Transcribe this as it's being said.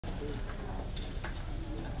Good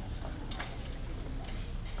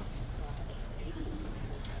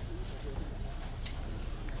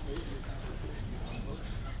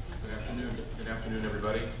afternoon,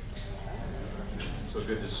 everybody. So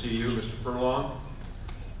good to see you, Mr. Furlong,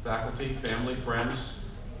 faculty, family, friends,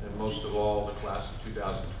 and most of all, the class of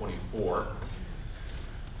 2024.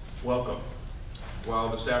 Welcome. While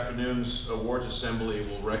this afternoon's awards assembly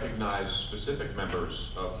will recognize specific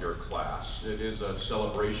members of your class, it is a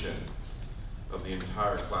celebration of the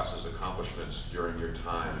entire class's accomplishments during your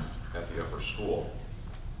time at the upper school.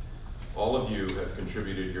 All of you have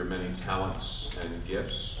contributed your many talents and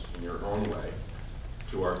gifts in your own way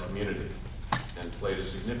to our community and played a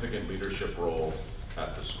significant leadership role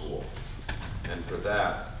at the school. And for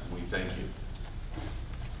that, we thank you.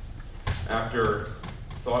 After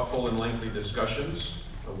thoughtful and lengthy discussions,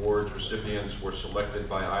 awards recipients were selected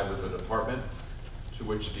by either the department to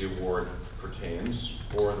which the award pertains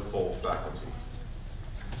or the full faculty.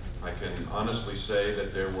 I can honestly say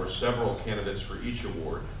that there were several candidates for each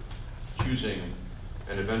award. Choosing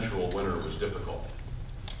an eventual winner was difficult.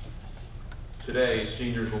 Today,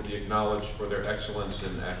 seniors will be acknowledged for their excellence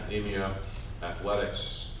in academia,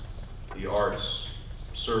 athletics, the arts,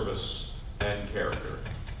 service, and character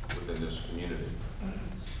within this community.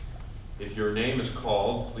 If your name is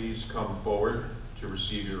called, please come forward to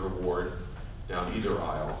receive your award down either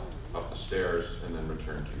aisle, up the stairs, and then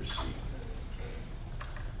return to your seat.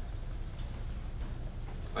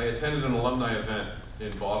 I attended an alumni event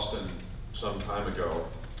in Boston some time ago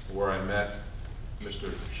where I met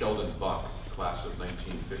Mr. Sheldon Buck, class of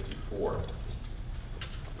 1954.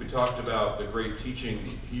 We talked about the great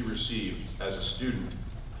teaching he received as a student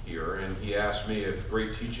here, and he asked me if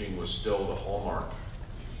great teaching was still the hallmark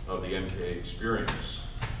of the MKA experience.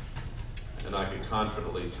 And I could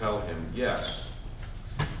confidently tell him yes.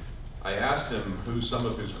 I asked him who some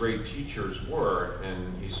of his great teachers were,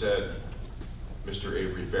 and he said, Mr.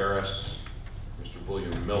 Avery Barris, Mr.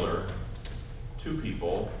 William Miller, two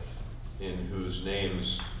people in whose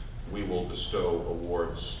names we will bestow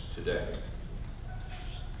awards today.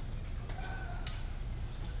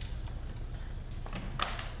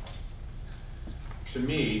 To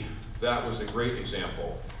me, that was a great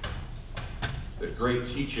example that great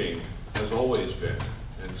teaching has always been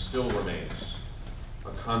and still remains a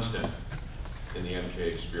constant in the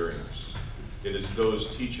MKA experience. It is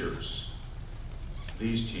those teachers,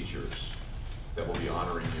 these teachers, that will be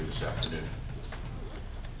honoring you this afternoon.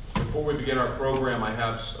 Before we begin our program, I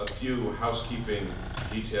have a few housekeeping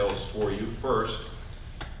details for you. First,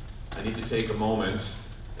 I need to take a moment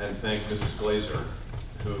and thank Mrs. Glazer,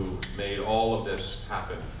 who made all of this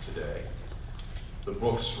happen today. The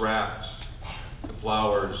books wrapped, the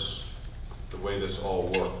flowers, the way this all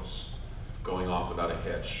works, going off without a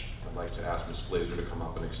hitch. I'd like to ask Ms. Glazer to come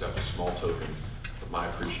up and accept a small token of my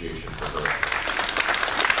appreciation for her.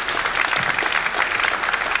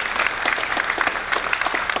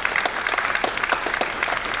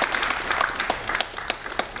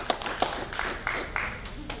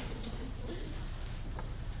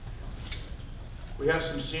 We have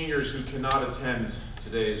some seniors who cannot attend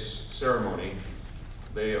today's ceremony.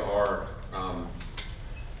 They are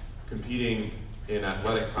competing in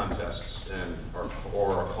athletic contests and are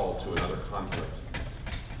called to another conflict.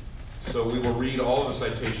 So we will read all of the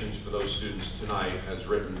citations for those students tonight as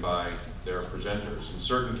written by their presenters. In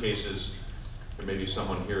certain cases, there may be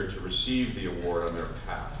someone here to receive the award on their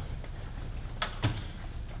behalf.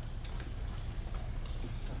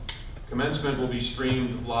 Commencement will be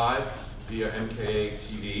streamed live via MKA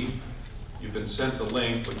TV. You've been sent the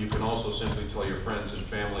link, but you can also simply tell your friends and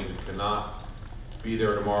family who cannot be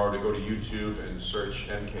there tomorrow to go to YouTube and search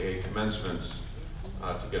MKA commencements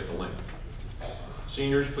to get the link.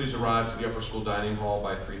 Seniors, please arrive to the upper school dining hall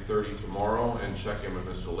by 3:30 tomorrow and check in with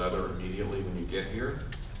Mr. Leather immediately when you get here.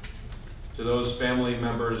 To those family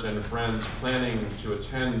members and friends planning to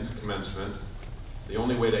attend commencement, the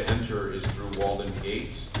only way to enter is through Walden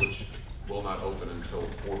Gate, which will not open until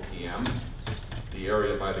 4 p.m. The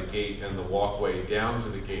area by the gate and the walkway down to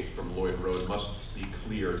the gate from Lloyd Road must be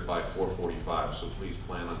cleared by 4:45, so please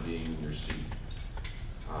plan on being in your seat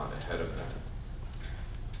ahead of that.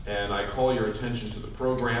 And I call your attention to the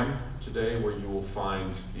program today, where you will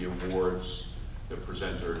find the awards, the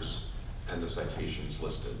presenters, and the citations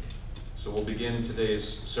listed. So we'll begin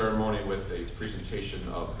today's ceremony with a presentation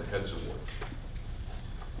of the Heads Award.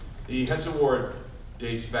 The Heads Award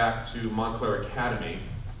dates back to Montclair Academy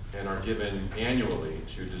and are given annually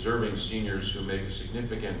to deserving seniors who make a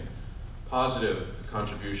significant positive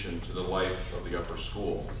contribution to the life of the upper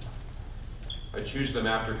school. I choose them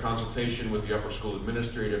after consultation with the upper school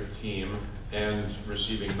administrative team and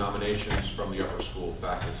receiving nominations from the upper school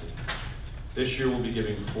faculty. This year we'll be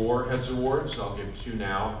giving 4 Heads Awards. I'll give 2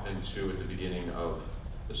 now and 2 at the beginning of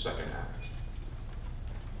the second act.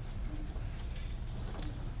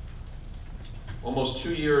 Almost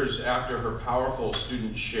 2 years after her powerful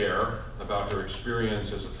student share about her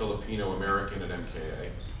experience as a Filipino American at MKA,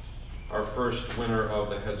 our first winner of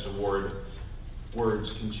the Heads Award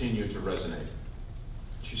words continue to resonate.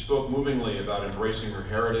 She spoke movingly about embracing her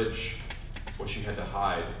heritage, what she had to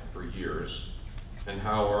hide for years, and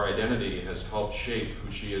how her identity has helped shape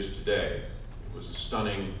who she is today. It was a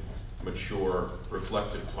stunning, mature,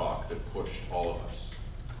 reflective talk that pushed all of us.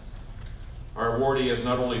 Our awardee has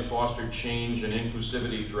not only fostered change and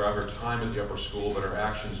inclusivity throughout her time at the upper school, but her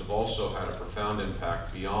actions have also had a profound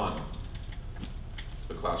impact beyond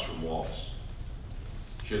the classroom walls.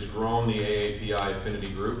 She has grown the AAPI affinity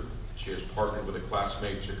group. She has partnered with a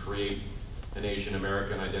classmate to create an Asian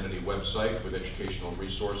American identity website with educational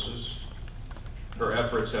resources. Her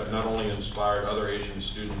efforts have not only inspired other Asian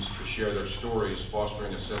students to share their stories,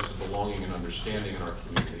 fostering a sense of belonging and understanding in our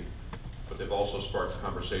community, but they've also sparked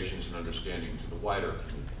conversations and understanding to the wider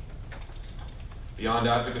community. Beyond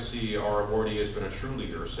advocacy, our awardee has been a true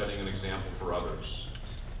leader, setting an example for others.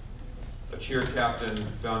 A cheer captain,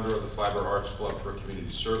 founder of the Fiber Arts Club for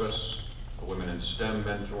Community Service, a Women in STEM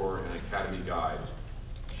mentor, and academy guide,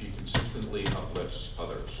 she consistently uplifts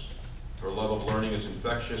others. Her love of learning is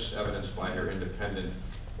infectious, evidenced by her independent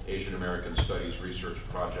Asian American Studies research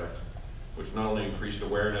project, which not only increased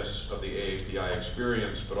awareness of the AAPI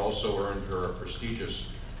experience, but also earned her a prestigious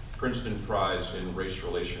Princeton Prize in Race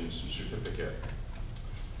Relations certificate.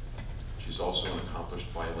 She's also an accomplished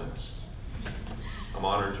violinist. I'm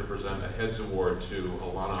honored to present a Heads Award to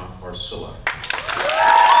Alana Arcilla.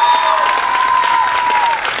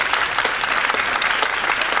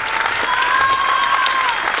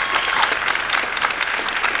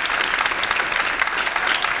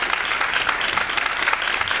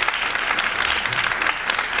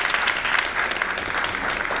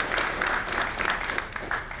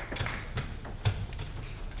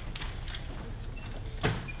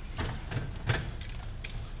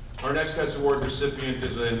 Our next Heads Award recipient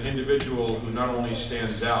is an individual who not only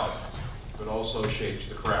stands out, but also shapes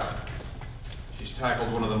the crowd. She's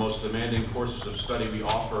tackled one of the most demanding courses of study we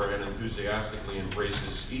offer and enthusiastically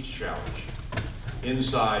embraces each challenge,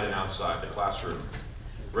 inside and outside the classroom,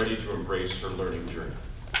 ready to embrace her learning journey.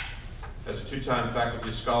 As a 2-time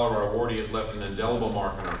faculty scholar, our awardee has left an indelible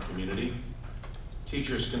mark on our community.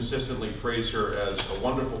 Teachers consistently praise her as a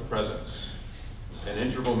wonderful presence, an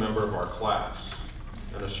integral member of our class,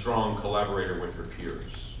 and a strong collaborator with her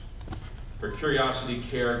peers. Her curiosity,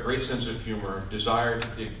 care, great sense of humor, desire to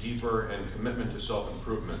dig deeper, and commitment to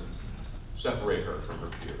self-improvement separate her from her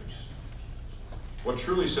peers. What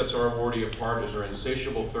truly sets our awardee apart is her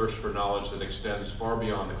insatiable thirst for knowledge that extends far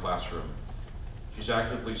beyond the classroom. She's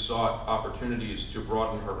actively sought opportunities to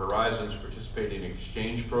broaden her horizons, participating in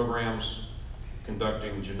exchange programs,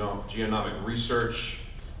 conducting genomic research,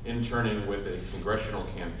 interning with a congressional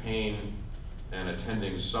campaign, and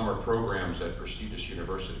attending summer programs at prestigious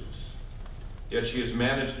universities. Yet she has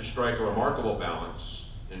managed to strike a remarkable balance,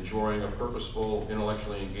 enjoying a purposeful,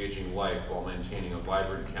 intellectually engaging life while maintaining a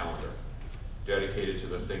vibrant calendar dedicated to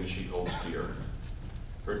the things she holds dear.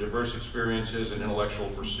 Her diverse experiences and intellectual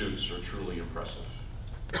pursuits are truly impressive.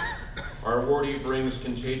 Our awardee brings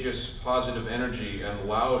contagious positive energy and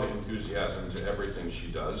loud enthusiasm to everything she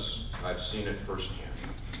does. I've seen it firsthand.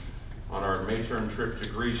 On our May-term trip to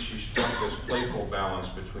Greece, she struck this playful balance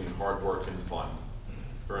between hard work and fun,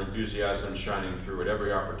 her enthusiasm shining through at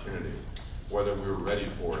every opportunity, whether we were ready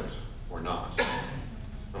for it or not.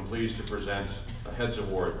 I'm pleased to present a Heads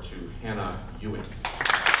Award to Hannah Ewing.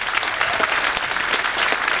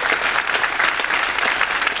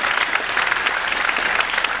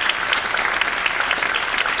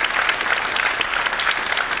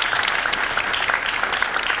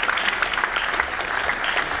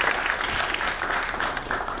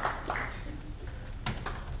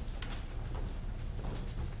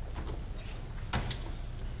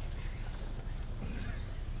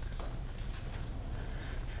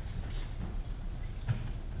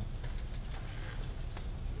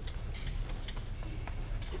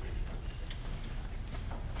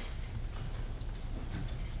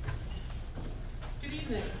 Good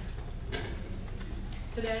evening.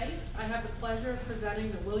 Today, I have the pleasure of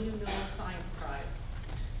presenting the William Miller Science Prize.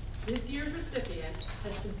 This year's recipient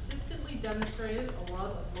has consistently demonstrated a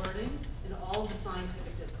love of learning in all of the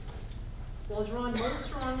scientific disciplines. While drawn most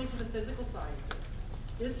strongly to the physical sciences,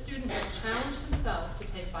 this student has challenged himself to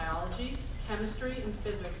take biology, chemistry, and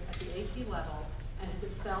physics at the AP level and has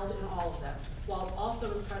excelled in all of them, while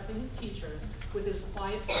also impressing his teachers with his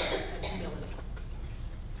quiet focus and humility.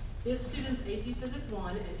 This student's AP Physics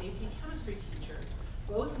 1 and AP Chemistry teachers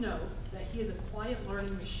both note that he is a quiet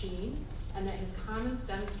learning machine and that his comments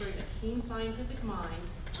demonstrate a keen scientific mind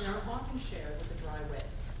and are often shared with a dry wit.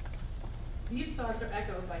 These thoughts are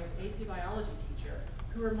echoed by his AP Biology teacher,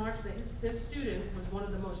 who remarks that this student was one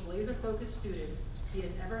of the most laser-focused students he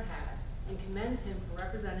has ever had and commends him for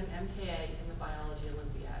representing MKA in the Biology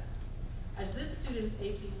Olympiad. As this student's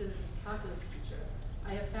AP Physics and Calculus teacher,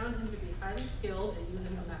 I have found him to be highly skilled at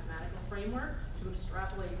using a mathematical framework to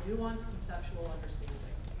extrapolate nuanced conceptual understanding.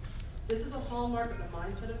 This is a hallmark of the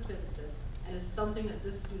mindset of physicists and is something that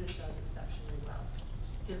this student does exceptionally well.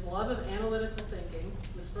 His love of analytical thinking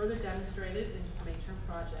was further demonstrated in his midterm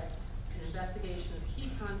project, an investigation of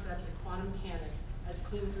key concepts in quantum mechanics as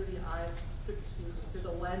seen through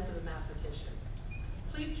the lens of a mathematician.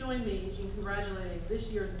 Please join me in congratulating this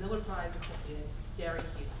year's Miller Prize recipient, Gary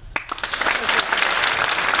Hughes.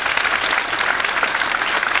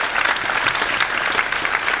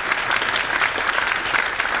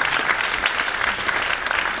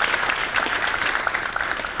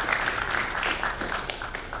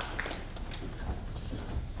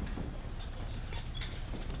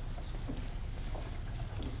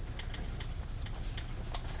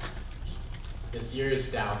 This year's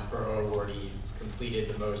Downsboro awardee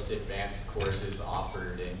completed the most advanced courses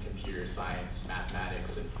offered in computer science,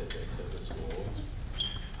 mathematics, and physics at the school.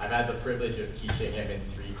 I've had the privilege of teaching him in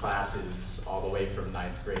 3 classes, all the way from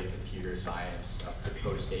 9th grade computer science up to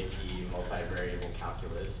post-AP multivariable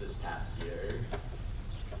calculus this past year.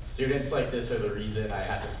 Students like this are the reason I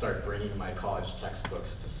had to start bringing my college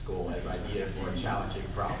textbooks to school, as I needed more challenging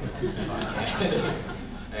problems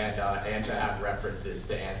and to have references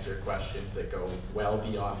to answer questions that go well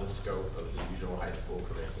beyond the scope of the usual high school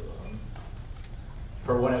curriculum.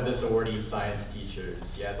 For one of this awardee's science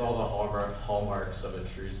teachers, he has all the hallmarks of a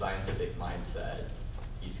true scientific mindset.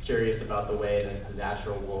 He's curious about the way that the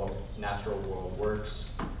natural world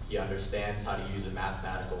works. He understands how to use a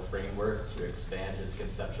mathematical framework to expand his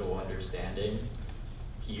conceptual understanding.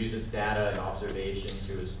 He uses data and observation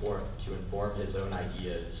to inform his own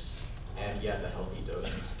ideas, and he has a healthy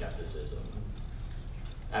dose of skepticism.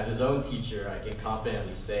 As his own teacher, I can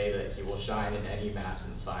confidently say that he will shine in any math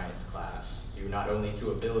and science class, due not only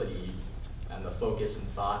to ability and the focus and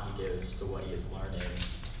thought he gives to what he is learning,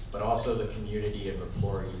 but also the community and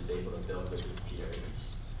rapport he is able to build with his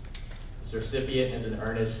peers. This recipient is an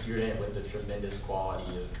earnest student with the tremendous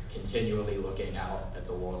quality of continually looking out at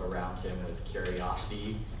the world around him with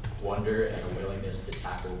curiosity, wonder, and a willingness to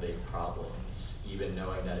tackle big problems, even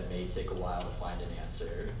knowing that it may take a while to find an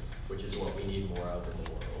answer, which is what we need more of in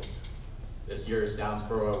the world. This year's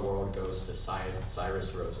Downsboro Award goes to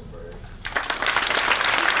Cyrus Rosenberg.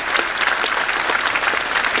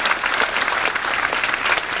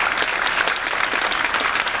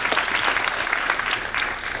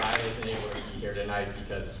 Isn't able to be here tonight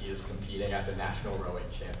because he is competing at the National Rowing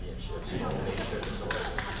Championships. We'll make sure this award is.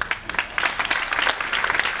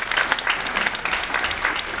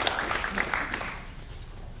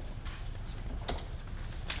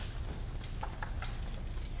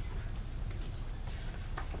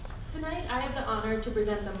 Tonight, I have the honor to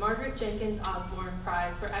present the Margaret Jenkins Osborne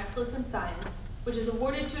Prize for Excellence in Science, which is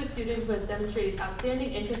awarded to a student who has demonstrated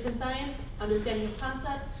outstanding interest in science, understanding of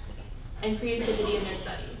concepts, and creativity in their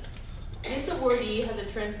studies. This awardee has a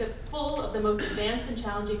transcript full of the most advanced and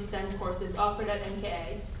challenging STEM courses offered at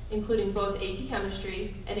MKA, including both AP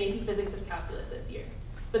Chemistry and AP Physics with Calculus this year.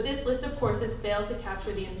 But this list of courses fails to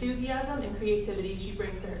capture the enthusiasm and creativity she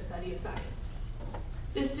brings to her study of science.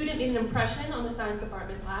 This student made an impression on the science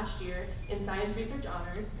department last year in Science Research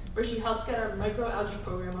Honors, where she helped get our microalgae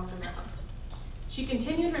program off the ground. She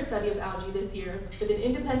continued her study of algae this year with an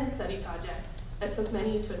independent study project that took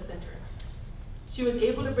many twists and turns. She was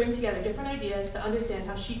able to bring together different ideas to understand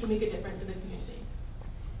how she could make a difference in the community.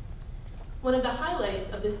 One of the highlights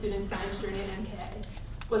of this student's science journey at MKA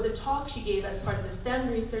was a talk she gave as part of the STEM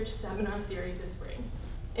Research Seminar Series this spring.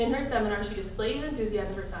 In her seminar, she displayed an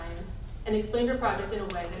enthusiasm for science and explained her project in a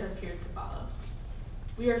way that her peers could follow.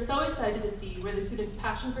 We are so excited to see where the student's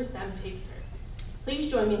passion for STEM takes her.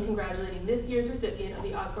 Please join me in congratulating this year's recipient of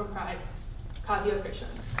the Osborne Prize, Kavya Krishnan.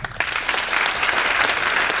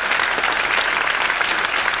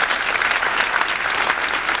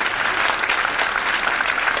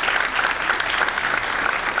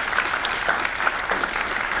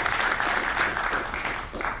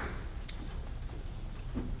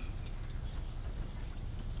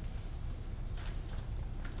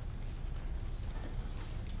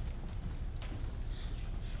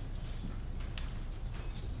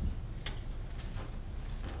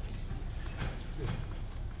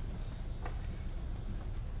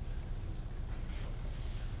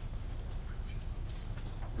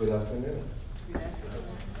 Good afternoon.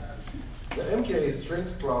 The MKA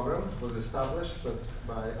Strings program was established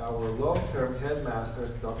by our long-term headmaster,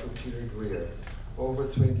 Dr. Peter Greer, over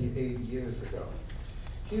 28 years ago.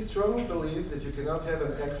 He strongly believed that you cannot have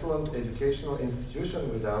an excellent educational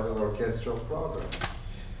institution without an orchestral program.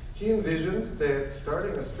 He envisioned that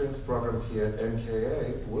starting a strings program here at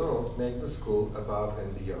MKA will make the school above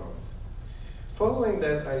and beyond. Following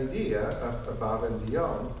that idea of above and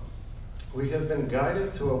beyond, we have been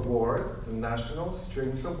guided to award the National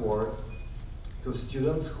Strings Award to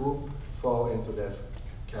students who fall into this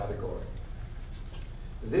category.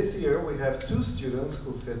 This year, we have 2 students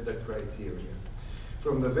who fit the criteria.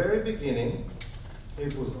 From the very beginning,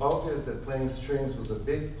 it was obvious that playing strings was a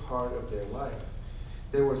big part of their life.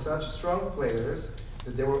 They were such strong players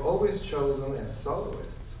that they were always chosen as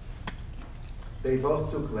soloists. They both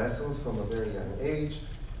took lessons from a very young age,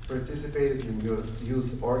 participated in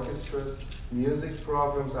youth orchestras, music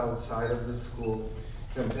programs outside of the school,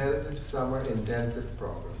 competitive summer intensive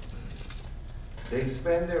programs. They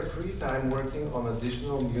spend their free time working on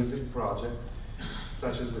additional music projects,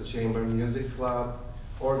 such as the Chamber Music Club,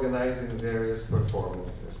 organizing various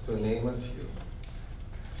performances, to name a few.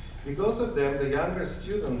 Because of them, the younger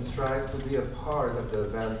students strive to be a part of the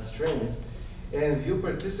advanced strings and view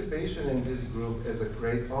participation in this group as a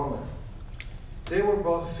great honor. They were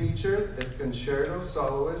both featured as concerto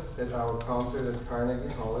soloists at our concert at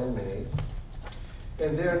Carnegie Hall in May.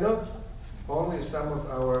 And they are not only some of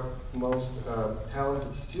our most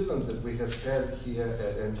talented students that we have had here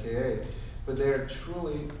at MKA, but they are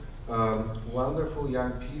truly wonderful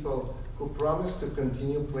young people who promise to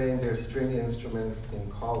continue playing their string instruments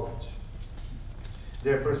in college.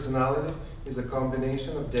 Their personality is a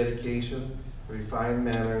combination of dedication, refined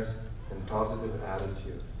manners, and positive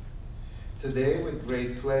attitude. Today, with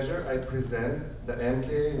great pleasure, I present the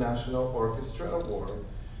MKA National Orchestra Award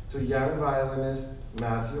to young violinist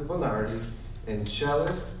Matthew Bonardi and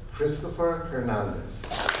cellist Christopher Hernandez.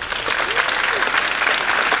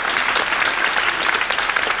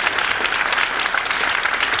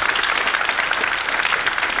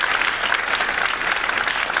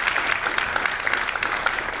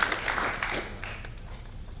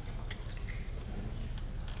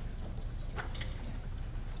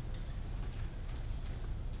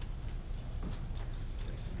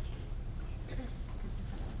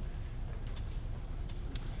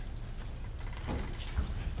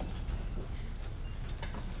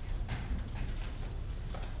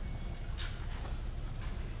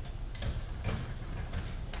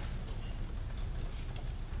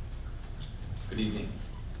 Good evening.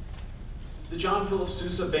 The John Philip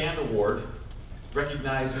Sousa Band Award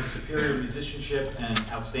recognizes superior musicianship and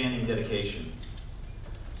outstanding dedication.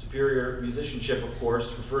 Superior musicianship, of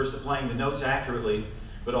course, refers to playing the notes accurately,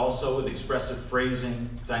 but also with expressive phrasing,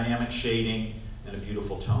 dynamic shading, and a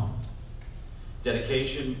beautiful tone.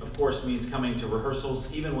 Dedication, of course, means coming to rehearsals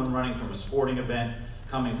even when running from a sporting event,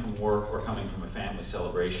 coming from work, or coming from a family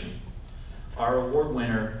celebration. Our award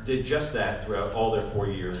winner did just that throughout all their 4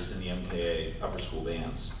 years in the MKA upper school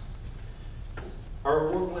bands. Our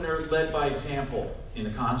award winner led by example in the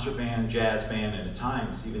concert band, jazz band, and at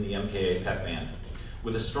times even the MKA pep band,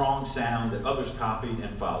 with a strong sound that others copied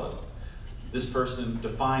and followed. This person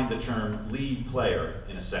defined the term lead player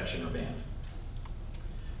in a section or band.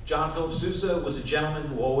 John Philip Sousa was a gentleman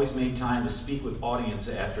who always made time to speak with audience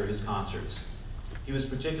after his concerts. He was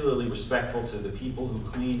particularly respectful to the people who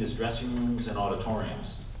cleaned his dressing rooms and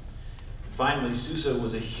auditoriums. Finally, Sousa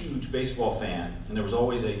was a huge baseball fan, and there was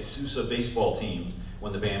always a Sousa baseball team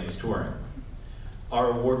when the band was touring.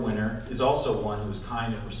 Our award winner is also one who is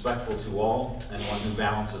kind and respectful to all, and one who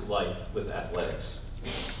balances life with athletics.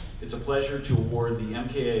 It's a pleasure to award the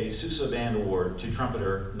MKA Sousa Band Award to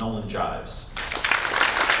trumpeter Nolan Jives.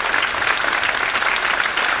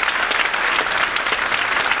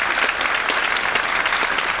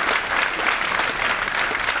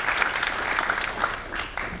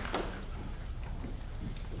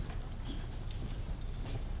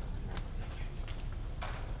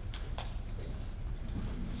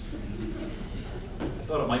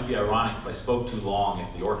 I thought it might be ironic if I spoke too long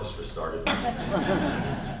if the orchestra started.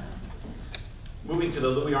 Moving to the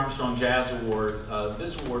Louis Armstrong Jazz Award,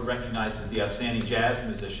 this award recognizes the outstanding jazz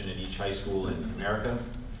musician at each high school in America.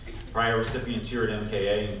 Prior recipients here at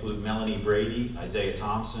MKA include Melanie Brady, Isaiah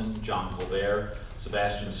Thompson, John Colbert,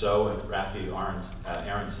 Sebastian So, and Rafi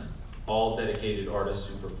Aronson, all dedicated artists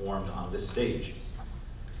who performed on this stage.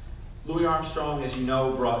 Louis Armstrong, as you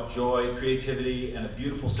know, brought joy, creativity, and a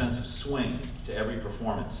beautiful sense of swing to every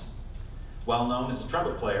performance. While known as a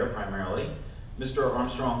trumpet player primarily, Mr.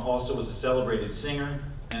 Armstrong also was a celebrated singer,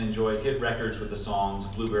 and enjoyed hit records with the songs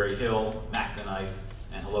Blueberry Hill, Mac the Knife,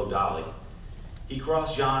 and Hello Dolly. He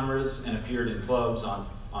crossed genres and appeared in clubs on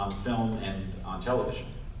film and on television.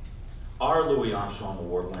 Our Louis Armstrong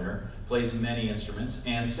Award winner plays many instruments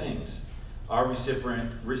and sings. Our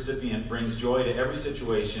recipient brings joy to every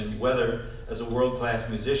situation, whether as a world-class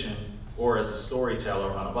musician or as a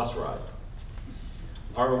storyteller on a bus ride.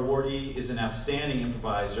 Our awardee is an outstanding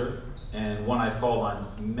improviser and one I've called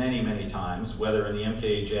on many, many times, whether in the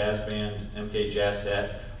MKA Jazz Band, MKA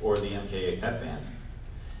Jazztet, or the MKA Pep Band.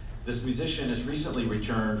 This musician has recently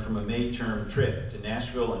returned from a May-term trip to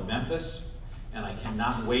Nashville and Memphis, and I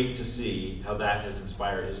cannot wait to see how that has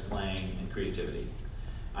inspired his playing and creativity.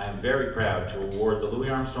 I am very proud to award the Louis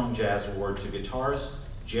Armstrong Jazz Award to guitarist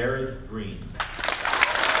Jared Green.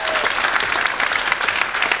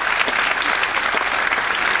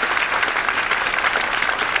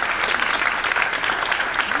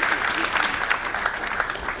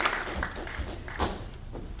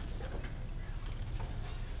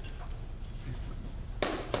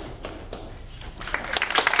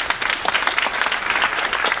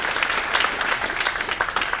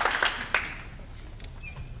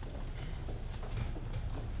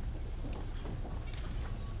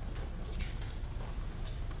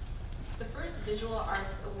 Visual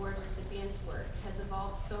Arts Award recipient's work has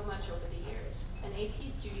evolved so much over the years, and AP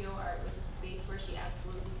Studio Art was a space where she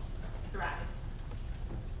absolutely thrived.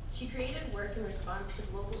 She created work in response to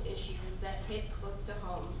global issues that hit close to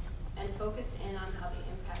home and focused in on how they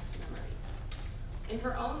impact memory. In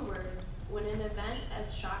her own words, when an event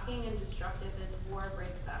as shocking and destructive as war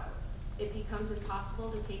breaks out, it becomes impossible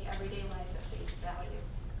to take everyday life at face value.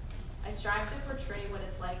 I strive to portray what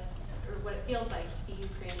it's like, or what it feels like to be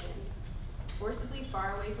Ukrainian, forcibly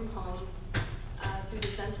far away from home, through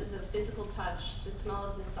the senses of physical touch, the smell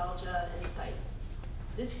of nostalgia, and sight.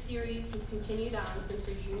 This series has continued on since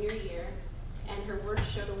her junior year, and her work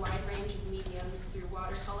showed a wide range of mediums through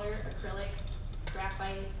watercolor, acrylic,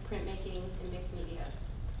 graphite, printmaking, and mixed media.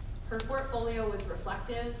 Her portfolio was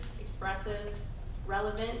reflective, expressive,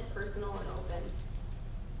 relevant, personal, and open.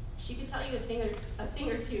 She could tell you a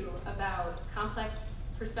thing or two about complex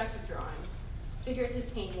perspective drawing,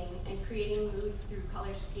 figurative painting, and creating mood through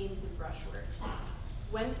color schemes and brushwork.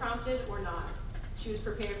 When prompted or not, she was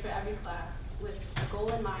prepared for every class with a goal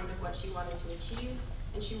in mind of what she wanted to achieve,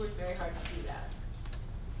 and she worked very hard to do that.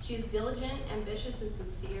 She is diligent, ambitious, and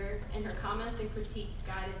sincere, and her comments and critique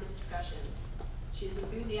guided the discussions. She is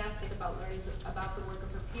enthusiastic about learning about the work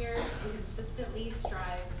of her peers and consistently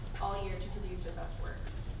strive all year to produce her best work.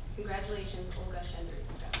 Congratulations, Olga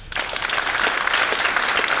Shenderytska.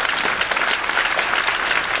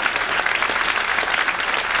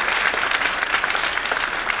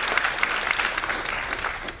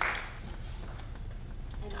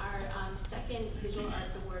 Visual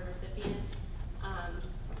Arts Award recipient.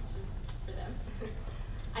 This is for them.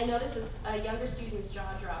 I noticed a younger student's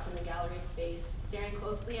jaw drop in the gallery space, staring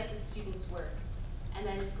closely at the student's work, and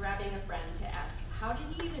then grabbing a friend to ask, how did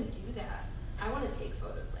he even do that? I want to take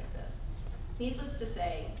photos like this. Needless to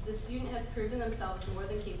say, the student has proven themselves more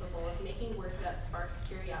than capable of making work that sparks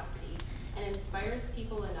curiosity and inspires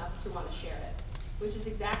people enough to want to share it, which is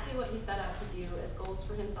exactly what he set out to do as goals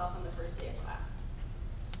for himself on the first day of class.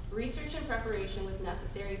 Research and preparation was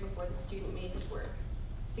necessary before the student made his work.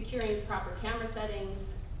 Securing proper camera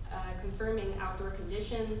settings, confirming outdoor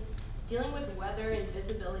conditions, dealing with weather and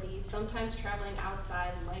visibility, sometimes traveling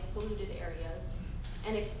outside light polluted areas,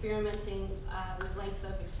 and experimenting with length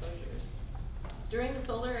of exposures. During the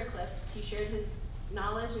solar eclipse, he shared his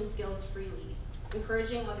knowledge and skills freely,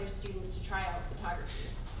 encouraging other students to try out photography.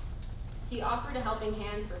 He offered a helping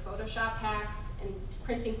hand for Photoshop hacks and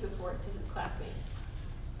printing support to his classmates.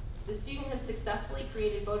 The student has successfully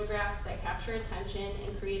created photographs that capture attention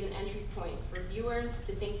and create an entry point for viewers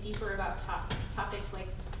to think deeper about topics like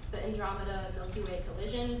the Andromeda Milky Way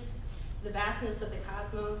collision, the vastness of the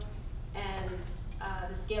cosmos, and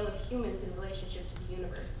the scale of humans in relationship to the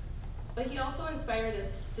universe. But he also inspired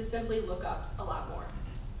us to simply look up a lot more.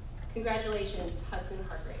 Congratulations, Hudson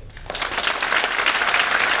Hargrave.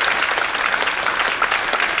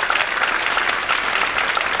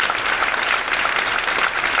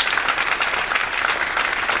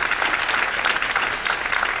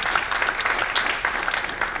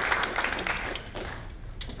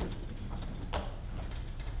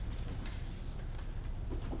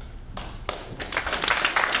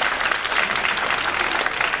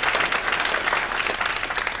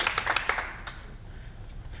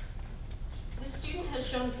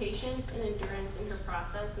 Patience and endurance in her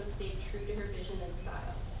process and stayed true to her vision and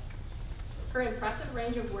style. Her impressive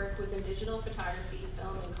range of work was in digital photography,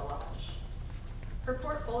 film, and collage. Her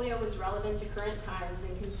portfolio was relevant to current times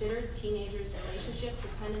and considered teenagers' relationship,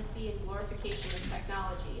 dependency, and glorification of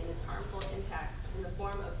technology and its harmful impacts in the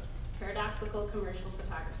form of paradoxical commercial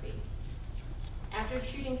photography. After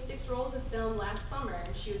shooting 6 rolls of film last summer,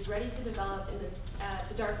 she was ready to develop at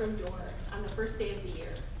the darkroom door on the first day of the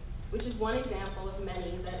year, which is one example of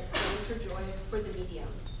many that explains her joy for the medium.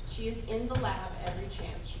 She is in the lab every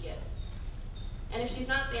chance she gets. And if she's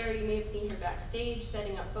not there, you may have seen her backstage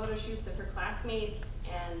setting up photo shoots of her classmates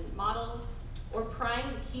and models, or prying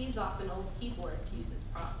the keys off an old keyboard to use as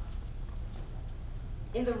props.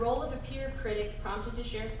 In the role of a peer critic prompted to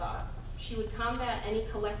share thoughts, she would combat any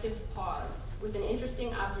collective pause with an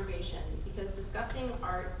interesting observation, because discussing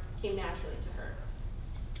art came naturally to her.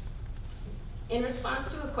 In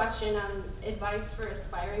response to a question on advice for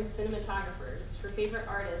aspiring cinematographers, her favorite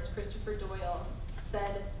artist, Christopher Doyle,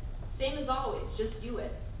 said, "Same as always, just do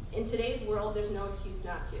it. In today's world, there's no excuse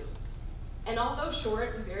not to." And although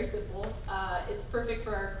short and very simple, it's perfect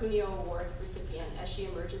for our Cuneo Award recipient as she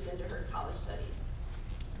emerges into her college studies.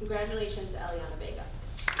 Congratulations, Eliana Vega.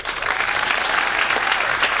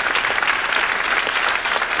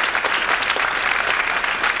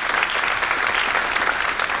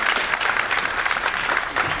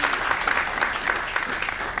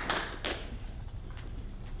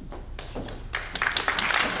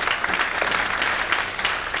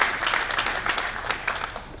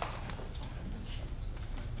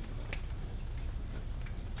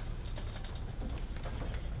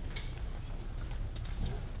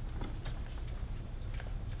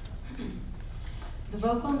 The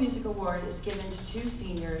Vocal Music Award is given to 2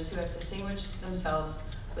 seniors who have distinguished themselves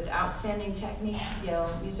with outstanding technique, skill,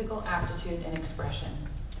 musical aptitude, and expression.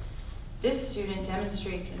 This student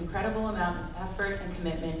demonstrates an incredible amount of effort and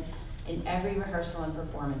commitment in every rehearsal and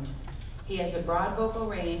performance. He has a broad vocal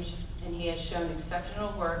range, and he has shown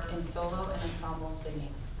exceptional work in solo and ensemble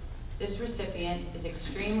singing. This recipient is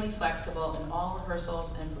extremely flexible in all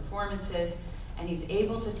rehearsals and performances, and he's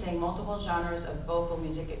able to sing multiple genres of vocal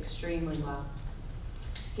music extremely well.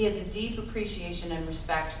 He has a deep appreciation and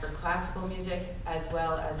respect for classical music as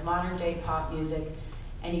well as modern day pop music,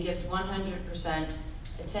 and he gives 100%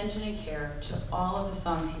 attention and care to all of the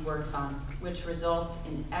songs he works on, which results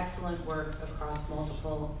in excellent work across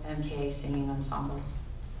multiple MKA singing ensembles.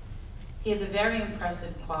 He has a very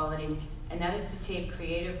impressive quality, and that is to take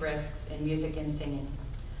creative risks in music and singing.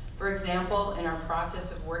 For example, in our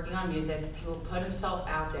process of working on music, he will put himself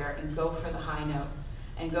out there and go for the high note,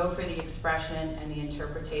 and go for the expression and the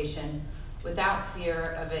interpretation without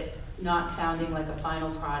fear of it not sounding like a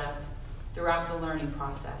final product throughout the learning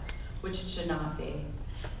process, which it should not be.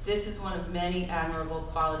 This is one of many admirable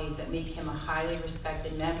qualities that make him a highly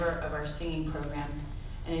respected member of our singing program,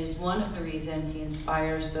 and it is one of the reasons he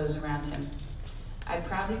inspires those around him. I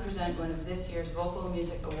proudly present one of this year's Vocal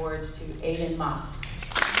Music Awards to Aiden Moss.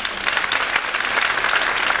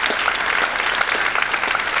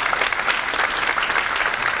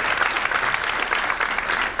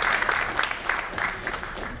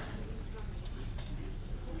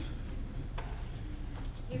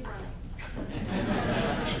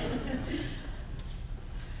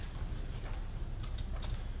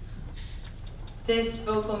 This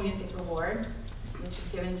Vocal Music Award, which is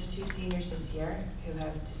given to 2 seniors this year who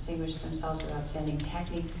have distinguished themselves with outstanding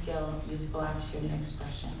technique, skill, musical aptitude, and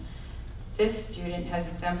expression. This student has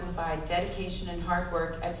exemplified dedication and hard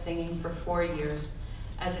work at singing for 4 years.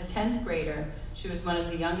 As a 10th grader, she was one of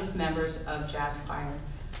the youngest members of jazz choir.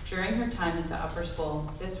 During her time at the upper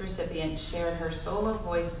school, this recipient shared her solo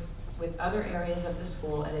voice with other areas of the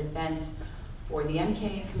school at events for the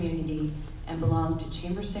MKA community, and belonged to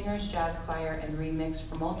Chamber Singers Jazz Choir and Remix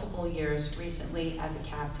for multiple years, recently as a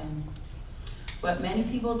captain. What many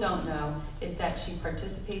people don't know is that she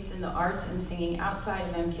participates in the arts and singing outside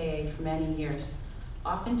of MKA for many years.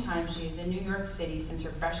 Oftentimes, she is in New York City since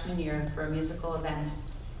her freshman year for a musical event.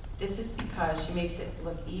 This is because she makes it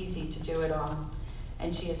look easy to do it all,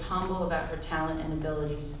 and she is humble about her talent and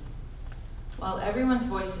abilities. While everyone's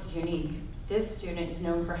voice is unique, this student is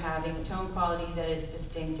known for having a tone quality that is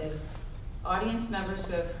distinctive. Audience members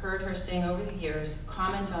who have heard her sing over the years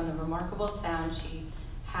comment on the remarkable sound she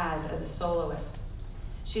has as a soloist.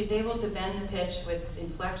 She's able to bend the pitch with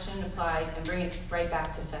inflection applied and bring it right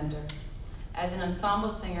back to center. As an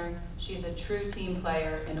ensemble singer, she's a true team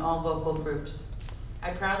player in all vocal groups. I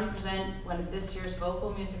proudly present one of this year's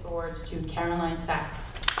Vocal Music Awards to Caroline Sachs.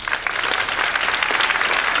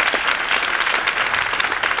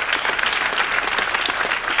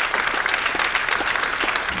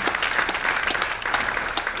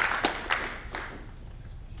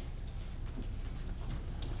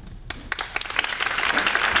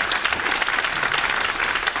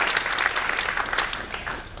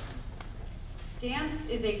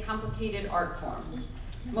 complicated art form.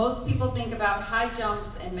 Most people think about high jumps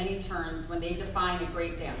and many turns when they define a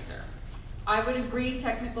great dancer. I would agree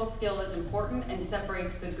technical skill is important and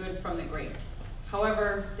separates the good from the great.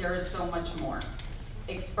 However, there is so much more.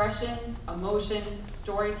 Expression, emotion,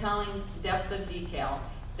 storytelling, depth of detail,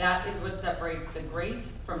 that is what separates the great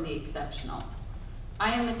from the exceptional.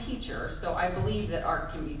 I am a teacher, so I believe that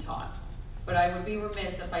art can be taught. But I would be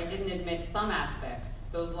remiss if I didn't admit some aspects,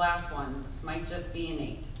 those last ones, might just be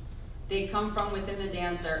innate. They come from within the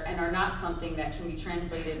dancer and are not something that can be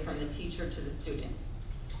translated from the teacher to the student.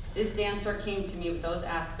 This dancer came to me with those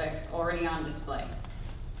aspects already on display.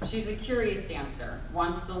 She's a curious dancer,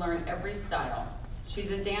 wants to learn every style.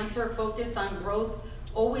 She's a dancer focused on growth,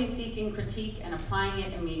 always seeking critique and applying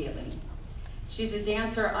it immediately. She's a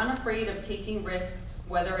dancer unafraid of taking risks,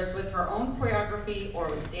 whether it's with her own choreography or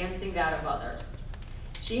with dancing that of others.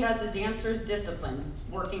 She has a dancer's discipline,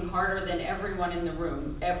 working harder than everyone in the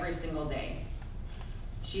room every single day.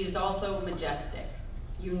 She is also majestic.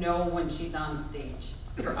 You know when she's on stage.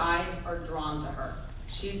 Your eyes are drawn to her.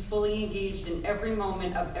 She's fully engaged in every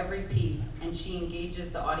moment of every piece, and she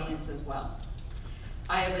engages the audience as well.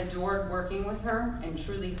 I have adored working with her and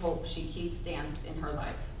truly hope she keeps dance in her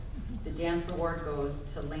life. The Dance Award goes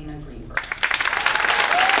to Lena Greenberg.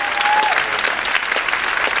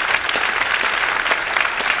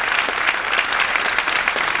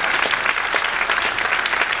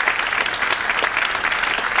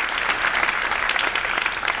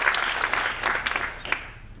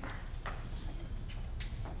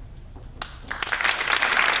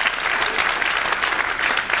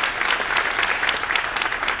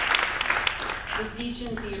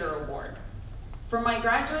 Theater Award. For my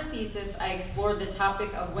graduate thesis, I explored the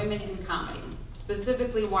topic of women in comedy,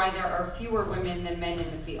 specifically why there are fewer women than men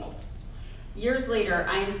in the field. Years later,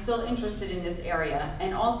 I am still interested in this area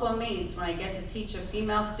and also amazed when I get to teach a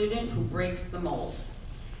female student who breaks the mold.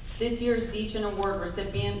 This year's Deacon Award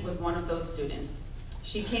recipient was one of those students.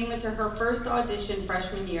 She came into her first audition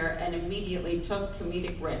freshman year and immediately took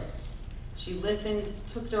comedic risks. She listened,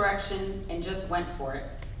 took direction, and just went for it.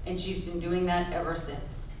 And she's been doing that ever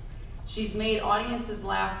since. She's made audiences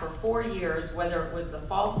laugh for 4 years, whether it was the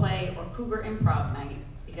fall play or Cougar Improv Night,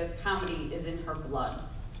 because comedy is in her blood.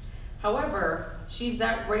 However, she's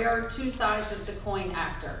that rare two sides of the coin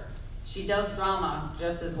actor. She does drama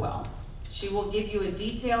just as well. She will give you a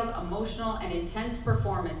detailed, emotional, and intense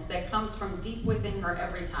performance that comes from deep within her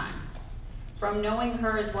every time. From knowing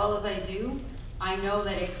her as well as I do, I know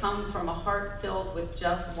that it comes from a heart filled with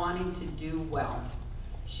just wanting to do well.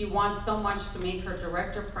 She wants so much to make her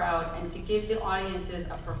director proud and to give the audiences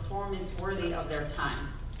a performance worthy of their time.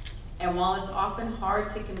 And while it's often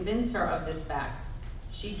hard to convince her of this fact,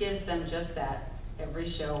 she gives them just that every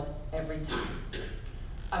show, every time.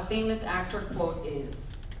 A famous actor quote is,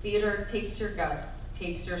 "Theater takes your guts,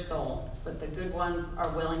 takes your soul, but the good ones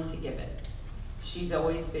are willing to give it." She's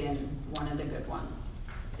always been one of the good ones.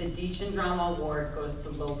 The Deacon Drama Award goes to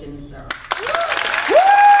Logan Zerr.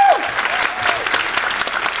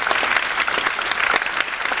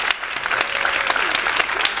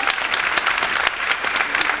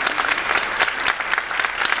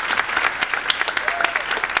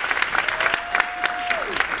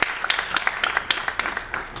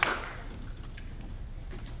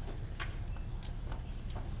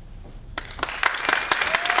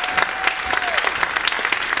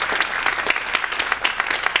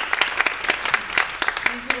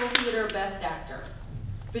 Best Actor.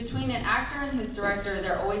 Between an actor and his director,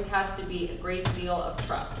 there always has to be a great deal of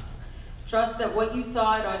trust. Trust that what you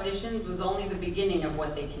saw at auditions was only the beginning of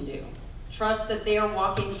what they can do. Trust that they are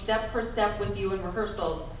walking step for step with you in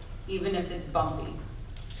rehearsals, even if it's bumpy.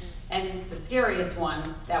 And the scariest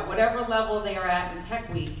one, that whatever level they are at in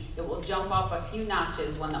Tech Week, it will jump up a few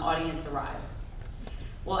notches when the audience arrives.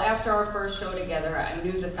 Well, after our first show together, I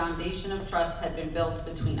knew the foundation of trust had been built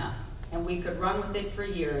between us, and we could run with it for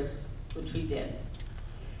years, which we did.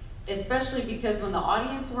 Especially because when the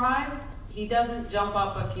audience arrives, he doesn't jump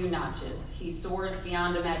up a few notches. He soars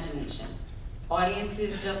beyond imagination.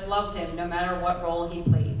 Audiences just love him no matter what role he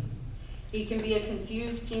plays. He can be a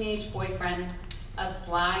confused teenage boyfriend, a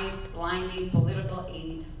sly, slimy political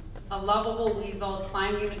aide, a lovable weasel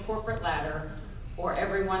climbing the corporate ladder, or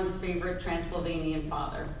everyone's favorite Transylvanian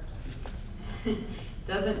father.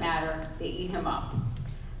 Doesn't matter, they eat him up.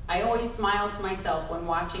 I always smile to myself when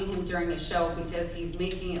watching him during a show because he's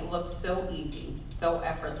making it look so easy, so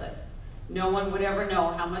effortless. No one would ever know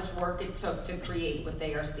how much work it took to create what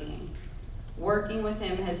they are seeing. Working with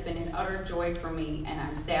him has been an utter joy for me, and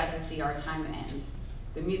I'm sad to see our time end.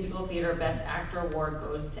 The Musical Theater Best Actor Award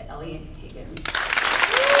goes to Elliot Higgins.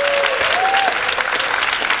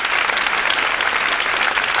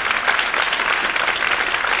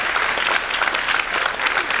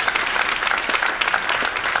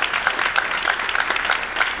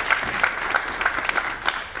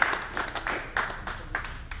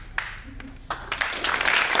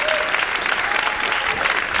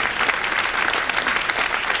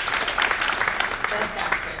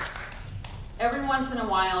 once in a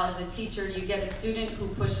while, as a teacher, you get a student who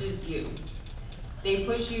pushes you. They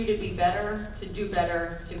push you to be better, to do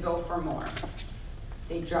better, to go for more.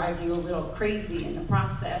 They drive you a little crazy in the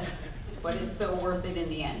process, but it's so worth it in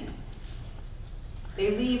the end.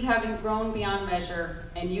 They leave having grown beyond measure,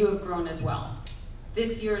 and you have grown as well.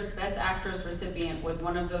 This year's Best Actress recipient was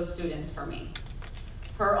one of those students for me.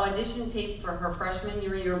 Her audition tape for her freshman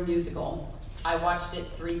year musical, I watched it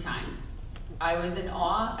 3 times. I was in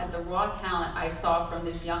awe at the raw talent I saw from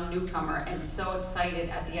this young newcomer and so excited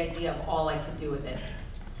at the idea of all I could do with it.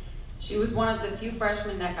 She was one of the few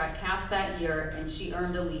freshmen that got cast that year, and she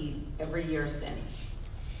earned a lead every year since.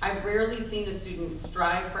 I've rarely seen a student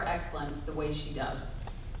strive for excellence the way she does.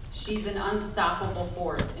 She's an unstoppable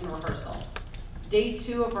force in rehearsal. Day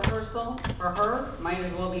 2 of rehearsal, for her, might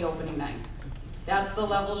as well be opening night. That's the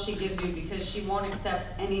level she gives you because she won't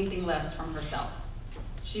accept anything less from herself.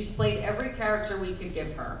 She's played every character we could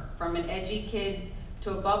give her, from an edgy kid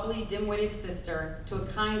to a bubbly, dim-witted sister to a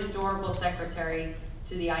kind, adorable secretary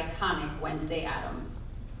to the iconic Wednesday Addams.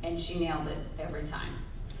 And she nailed it every time.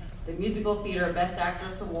 The Musical Theater Best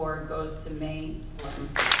Actress Award goes to May Slim.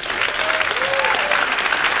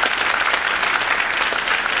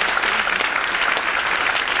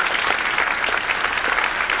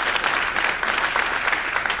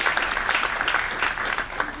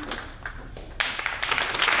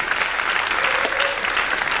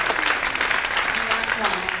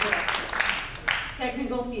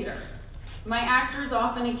 Technical theater. My actors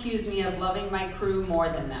often accuse me of loving my crew more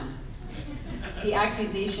than them. The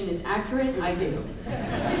accusation is accurate, I do.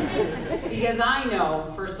 Because I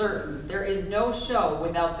know for certain there is no show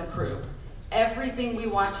without the crew. Everything we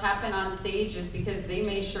watch happen on stage is because they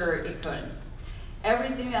made sure it could.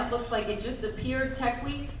 Everything that looks like it just appeared Tech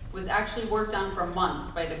Week was actually worked on for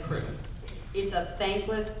months by the crew. It's a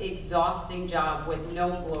thankless, exhausting job with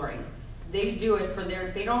no glory. They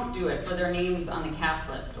don't do it for their names on the cast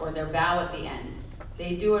list or their bow at the end.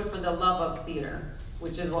 They do it for the love of theater,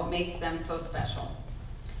 which is what makes them so special.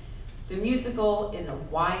 The musical is a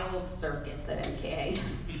wild circus at MKA.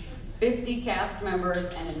 50 cast members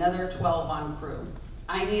and another 12 on crew.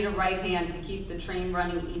 I need a right hand to keep the train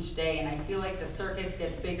running each day, and I feel like the circus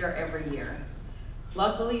gets bigger every year.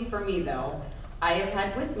 Luckily for me though, I have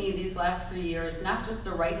had with me these last few years not just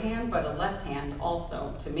a right hand, but a left hand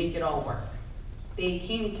also to make it all work. They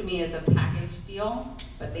came to me as a package deal,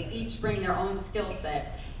 but they each bring their own skill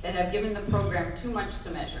set that have given the program too much to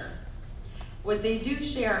measure. What they do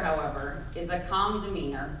share, however, is a calm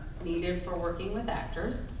demeanor needed for working with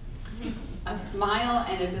actors, a smile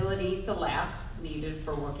and ability to laugh needed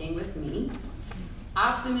for working with me,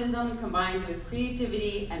 optimism combined with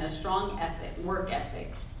creativity and a strong work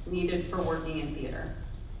ethic needed for working in theater,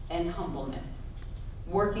 and humbleness.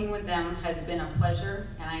 Working with them has been a pleasure,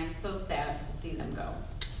 and I am so sad to see them go.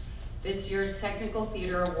 This year's Technical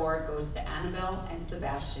Theater Award goes to Annabelle and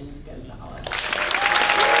Sebastian Gonzalez.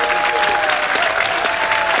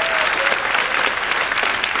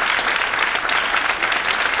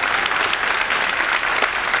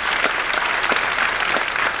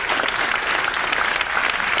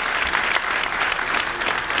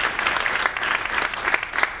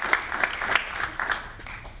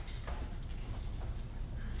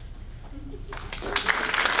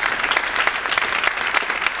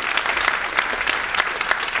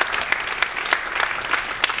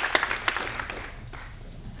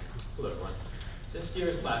 This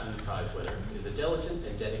year's Latin Prize winner is a diligent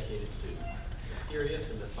and dedicated student, a serious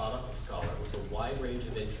and methodical scholar with a wide range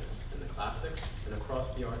of interests in the classics and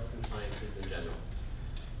across the arts and sciences in general.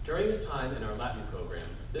 During his time in our Latin program,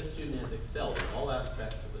 this student has excelled in all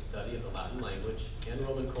aspects of the study of the Latin language and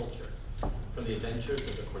Roman culture, from the adventures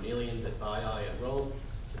of the Cornelians at Baiae at Rome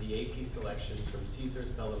to the AP selections from Caesar's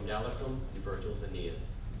Bellum Gallicum and Virgil's Aeneid.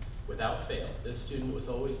 Without fail, this student was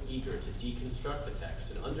always eager to deconstruct the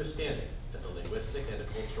text and understand it as a linguistic and a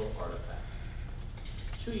cultural artifact.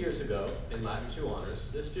 2 years ago, in Latin 2 honors,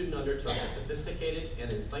 this student undertook a sophisticated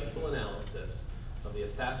and insightful analysis of the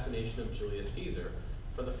assassination of Julius Caesar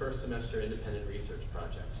for the first semester independent research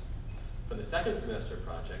project. For the second semester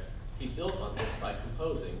project, he built on this by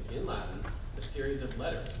composing, in Latin, a series of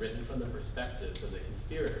letters written from the perspectives of the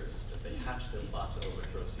conspirators as they hatched their plot to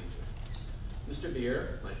overthrow Caesar. Mr.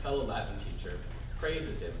 Beer, my fellow Latin teacher,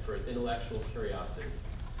 praises him for his intellectual curiosity.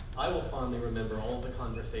 I will fondly remember all of the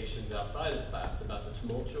conversations outside of class about the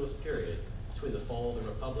tumultuous period between the fall of the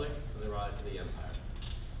Republic and the rise of the Empire.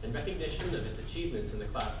 In recognition of his achievements in the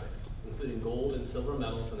classics, including gold and silver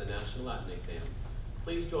medals in the National Latin exam,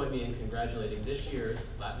 please join me in congratulating this year's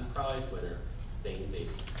Latin Prize winner, Zane Zadie.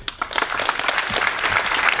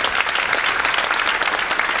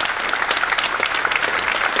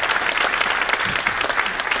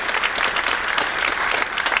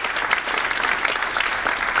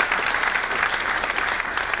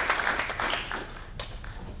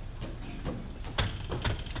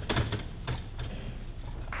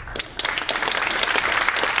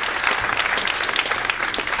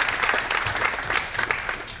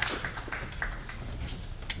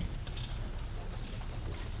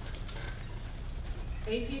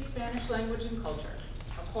 Spanish Language and Culture,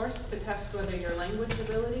 a course to test whether your language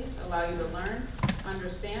abilities allow you to learn,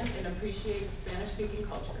 understand, and appreciate Spanish-speaking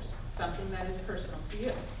cultures, something that is personal to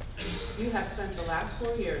you. You have spent the last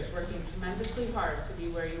 4 years working tremendously hard to be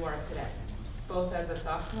where you are today. Both as a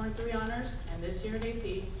sophomore in 3 honors and this year in AP,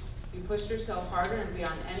 you pushed yourself harder and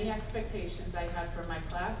beyond any expectations I had for my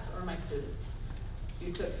class or my students.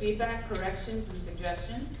 You took feedback, corrections, and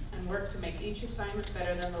suggestions, and worked to make each assignment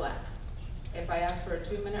better than the last. If I asked for a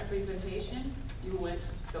 2-minute presentation, you went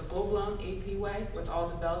the full-blown AP way with all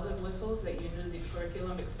the bells and whistles that you knew the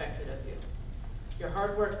curriculum expected of you. Your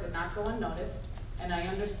hard work did not go unnoticed, and I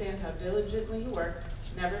understand how diligently you worked,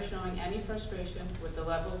 never showing any frustration with the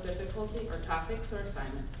level of difficulty or topics or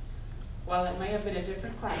assignments. While it may have been a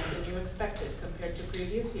different class than you expected compared to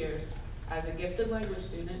previous years, as a gifted language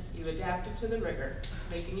student, you adapted to the rigor,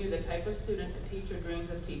 making you the type of student a teacher dreams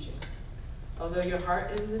of teaching. Although your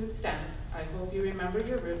heart is in STEM, I hope you remember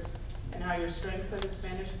your roots and how your strength as a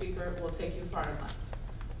Spanish speaker will take you far in life.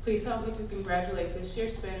 Please help me to congratulate this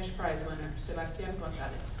year's Spanish prize winner, Sebastián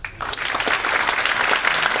González.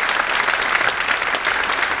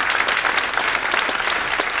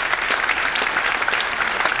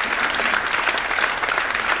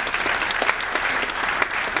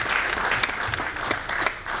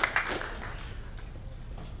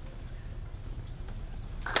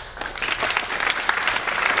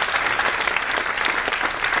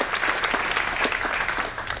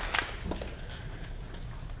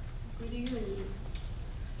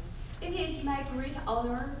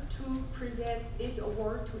 This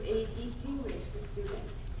award to a distinguished student.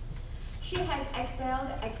 She has excelled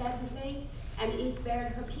academically and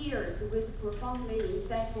inspired her peers with profoundly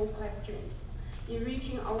insightful questions,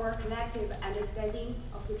 enriching our collective understanding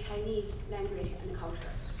of the Chinese language and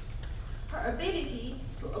culture. Her ability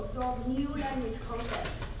to absorb new language concepts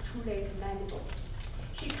is truly commendable.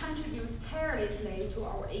 She contributes tirelessly to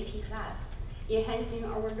our AP class, enhancing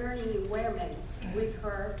our learning environment with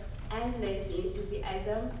her endless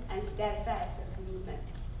enthusiasm and steadfast commitment.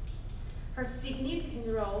 Her significant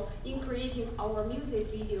role in creating our music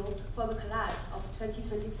video for the class of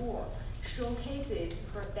 2024 showcases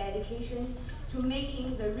her dedication to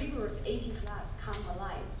making the rigorous AP class come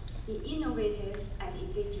alive in innovative and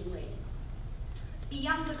engaging ways.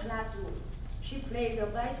 Beyond the classroom, she plays a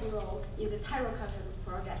vital role in the Terracotta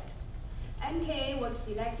project. MKA was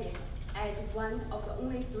selected as one of the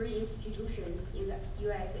only 3 institutions in the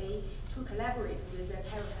USA to collaborate with the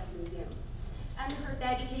Terracotta Museum. And her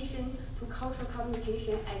dedication to cultural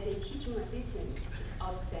communication as a teaching assistant is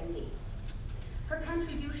outstanding. Her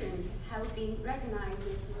contributions have been recognized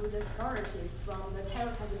through the scholarship from the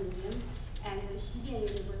Terracotta Museum and the Xidian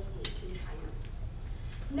University in China.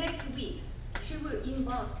 Next week, she will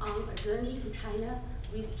embark on a journey to China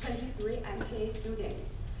with 23 MKA students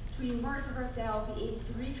to immerse herself in its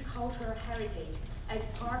rich cultural heritage as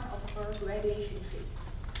part of her graduation trip,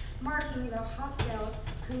 marking the heartfelt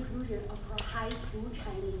conclusion of her high school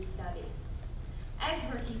Chinese studies. As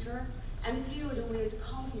her teacher, I'm filled with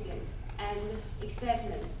confidence and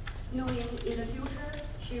excitement, knowing in the future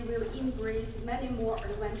she will embrace many more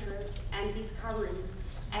adventures and discoveries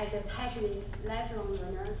as a passionate lifelong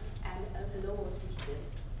learner and a global citizen.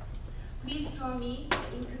 Please join me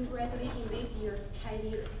in congratulating this year's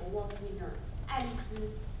Chinese Award winner, Alice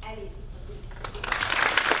Fabi.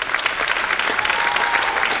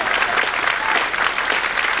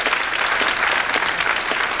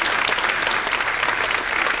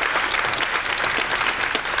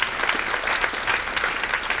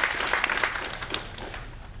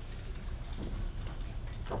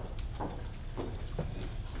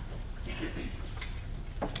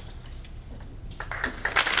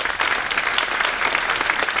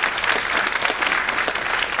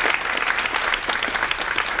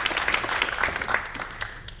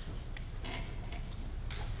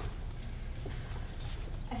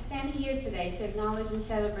 To acknowledge and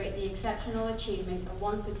celebrate the exceptional achievements of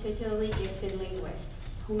one particularly gifted linguist,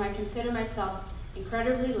 whom I consider myself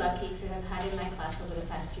incredibly lucky to have had in my class over the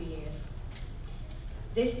past 2 years.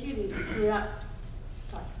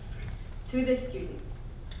 To this student,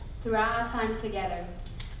 throughout our time together,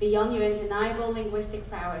 beyond your undeniable linguistic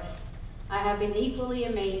prowess, I have been equally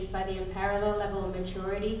amazed by the unparalleled level of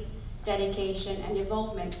maturity, dedication, and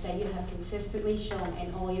involvement that you have consistently shown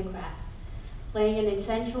in all your craft, playing an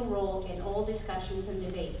essential role in all discussions and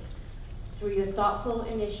debates through your thoughtful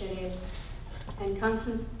initiatives and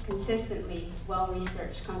consistently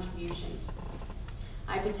well-researched contributions.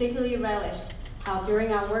 I particularly relished how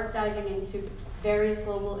during our work diving into various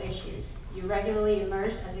global issues, you regularly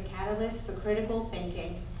emerged as a catalyst for critical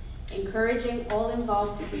thinking, encouraging all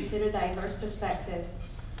involved to consider diverse perspectives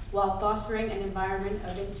while fostering an environment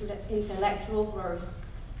of intellectual growth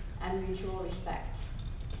and mutual respect.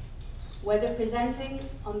 Whether presenting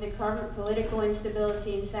on the current political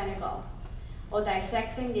instability in Senegal or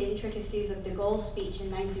dissecting the intricacies of de Gaulle's speech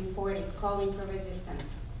in 1940 calling for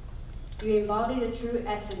resistance, you embody the true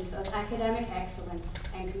essence of academic excellence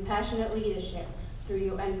and compassionate leadership through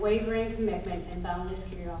your unwavering commitment and boundless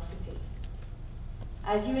curiosity.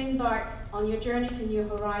 As you embark on your journey to new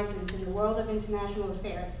horizons in the world of international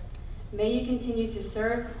affairs, may you continue to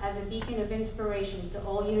serve as a beacon of inspiration to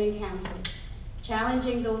all you encounter,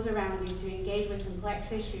 challenging those around you to engage with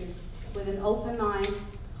complex issues with an open mind,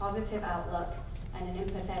 positive outlook, and an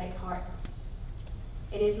empathetic heart.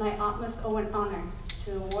 It is my utmost honor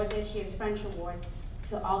to award this year's French Award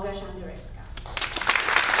to Olga Shandarevska.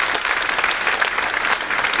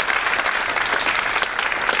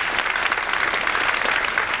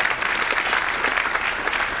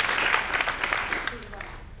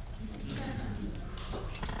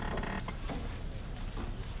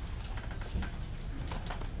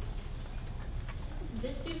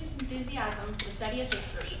 This student's enthusiasm for the study of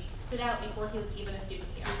history stood out before he was even a student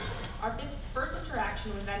here. Our first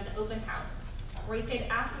interaction was at an open house, where he stayed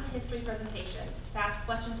after the history presentation to ask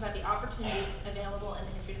questions about the opportunities available in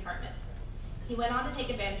the history department. He went on to take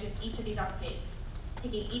advantage of each of these opportunities,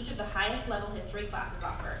 taking each of the highest level history classes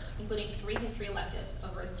offered, including 3 history electives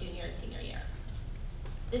over his junior and senior year.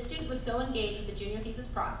 This student was so engaged with the junior thesis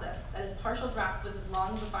process that his partial draft was as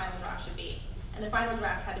long as the final draft should be, and the final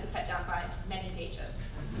draft had to be cut down by many pages.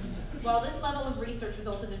 While this level of research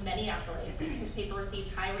resulted in many accolades, his paper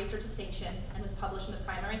received high research distinction and was published in the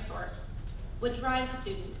primary source, what drives a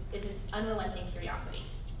student is his unrelenting curiosity.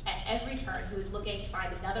 At every turn, he was looking to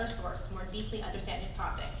find another source to more deeply understand his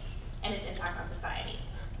topic and its impact on society.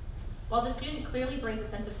 While the student clearly brings a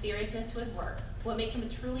sense of seriousness to his work, what makes him a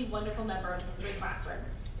truly wonderful member of the history classroom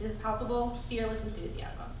is his palpable, fearless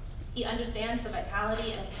enthusiasm. He understands the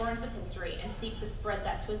vitality and importance of history and seeks to spread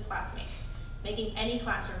that to his classmates, making any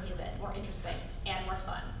classroom he's in more interesting and more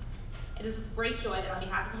fun. It is with great joy that on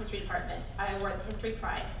behalf of the History Department, I award the History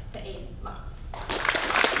Prize to Aiden Moss.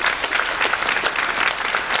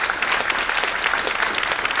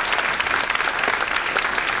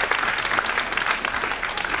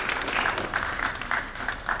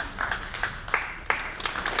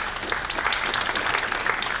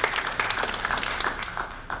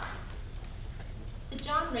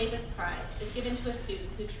 Is given to a student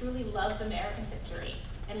who truly loves American history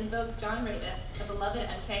and invokes John Ravis, the beloved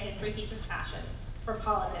MKA history teacher's passion for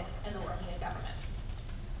politics and the working of government.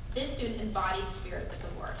 This student embodies the spirit of this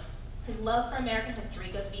award. His love for American history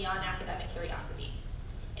goes beyond academic curiosity.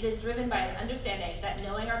 It is driven by his understanding that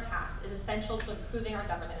knowing our past is essential to improving our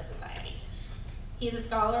government and society. He is a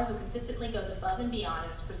scholar who consistently goes above and beyond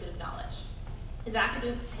in his pursuit of knowledge. His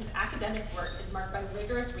academic work is marked by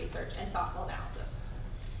rigorous research and thoughtful analysis.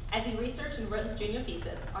 As he researched and wrote his junior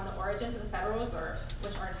thesis on the origins of the Federal Reserve,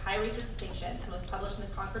 which earned high research distinction and was published in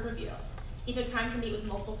the Concord Review, he took time to meet with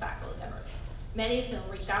multiple faculty members, many of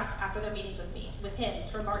whom reached out after their meetings with him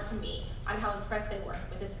to remark to me on how impressed they were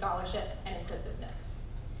with his scholarship and inquisitiveness.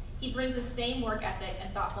 He brings the same work ethic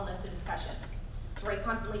and thoughtfulness to discussions, where he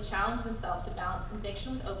constantly challenged himself to balance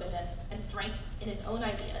conviction with openness and strength in his own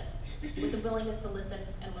ideas with the willingness to listen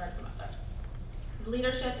and learn from others. His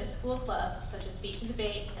leadership in school clubs such as Speech and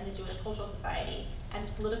Debate and the Jewish Cultural Society, and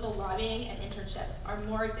his political lobbying and internships are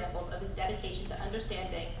more examples of his dedication to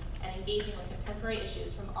understanding and engaging with contemporary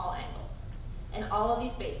issues from all angles. In all of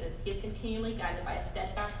these spaces, he is continually guided by a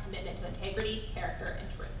steadfast commitment to integrity, character,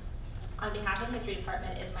 and truth. On behalf of the History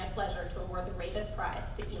Department, it is my pleasure to award the Ravis Prize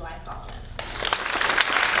to Eli Solomon.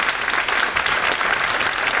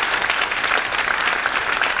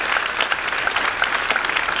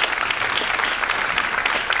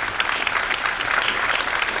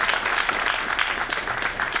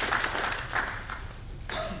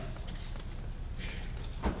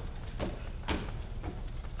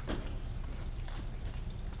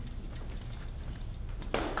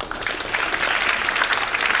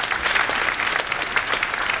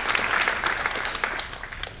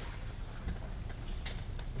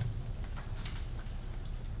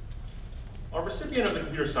 Our recipient of the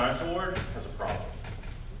Computer Science Award has a problem.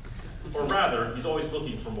 Or rather, he's always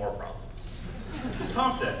looking for more problems. As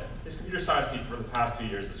Tom said, his computer science teacher for the past 2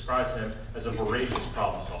 years describes him as a voracious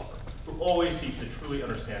problem solver, who always seeks to truly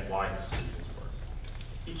understand why his solutions work.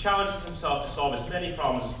 He challenges himself to solve as many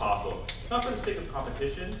problems as possible, not for the sake of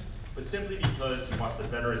competition, but simply because he wants to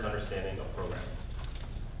better his understanding of programming.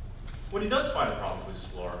 When he does find a problem to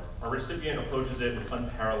explore, our recipient approaches it with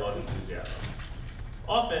unparalleled enthusiasm.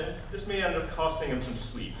 Often, this may end up costing him some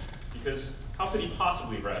sleep, because How could he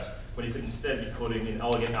possibly rest when he could instead be coding an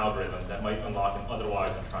elegant algorithm that might unlock an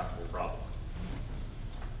otherwise intractable problem?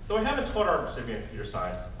 Though I haven't taught our recipient computer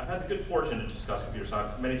science, I've had the good fortune to discuss computer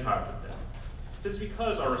science many times with them. This is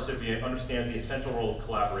because our recipient understands the essential role of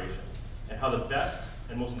collaboration and how the best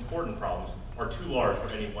and most important problems are too large for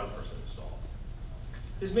any one person to solve.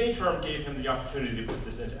 His main term gave him the opportunity to put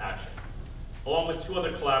this into action. Along with 2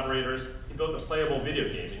 other collaborators, he built a playable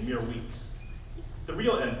video game in mere weeks. The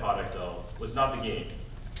real end product, though, was not the game,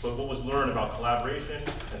 but what was learned about collaboration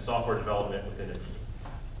and software development within a team.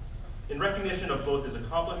 In recognition of both his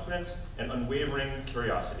accomplishments and unwavering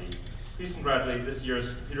curiosity, please congratulate this year's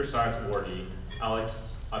Computer Science awardee, Alex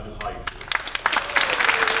Abduhayi.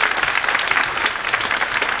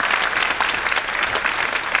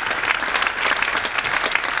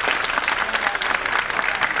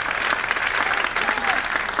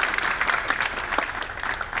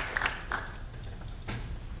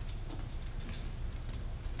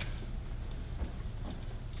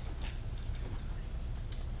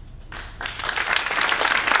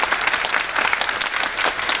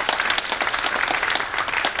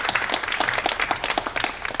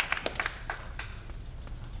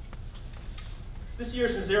 This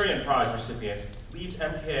year's Nazarian Prize recipient leaves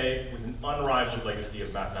MKA with an unrivaled legacy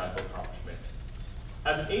of mathematical accomplishment.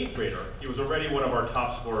 As an 8th grader, he was already one of our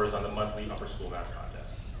top scorers on the monthly upper school math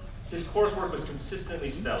contests. His coursework was consistently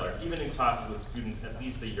stellar, even in classes with students at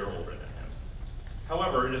least a year older than him.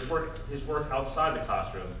 However, it is his work outside the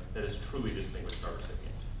classroom that has truly distinguished our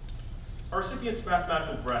recipient. Our recipient's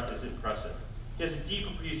mathematical breadth is impressive. He has a deep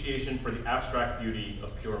appreciation for the abstract beauty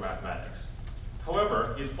of pure mathematics.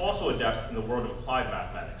 However, he is also adept in the world of applied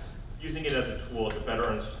mathematics, using it as a tool to better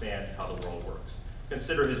understand how the world works.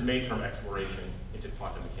 Consider his May-term exploration into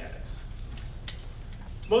quantum mechanics.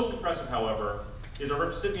 Most impressive, however, is our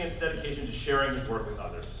recipient's dedication to sharing his work with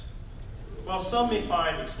others. While some may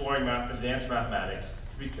find exploring advanced mathematics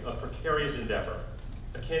to be a precarious endeavor,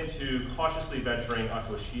 akin to cautiously venturing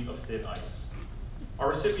onto a sheet of thin ice, our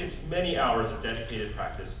recipient's many hours of dedicated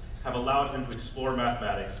practice have allowed him to explore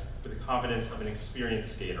mathematics with the confidence of an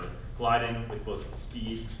experienced skater, gliding with both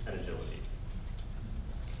speed and agility.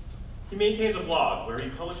 He maintains a blog where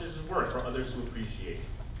he publishes his work for others to appreciate.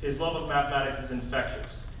 His love of mathematics is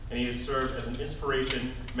infectious, and he has served as an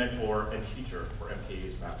inspiration, mentor, and teacher for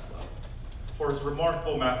MKA's Math Club. For his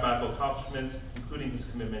remarkable mathematical accomplishments, including his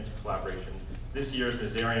commitment to collaboration, this year's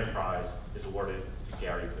Nazarian Prize is awarded to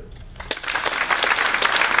Gary Hood.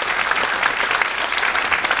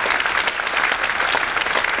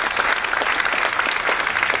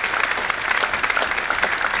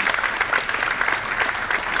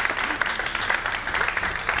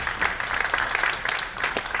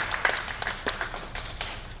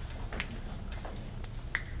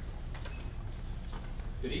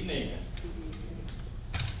 Good evening.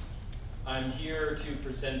 I'm here to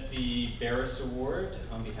present the Barris Award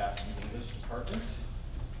on behalf of the English department.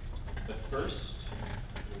 But first,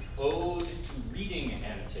 Ode to Reading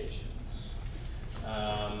Annotations.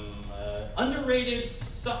 Underrated,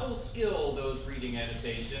 subtle skill, those reading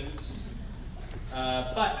annotations.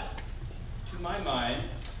 But to my mind,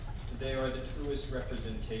 they are the truest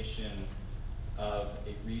representation of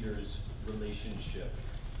a reader's relationship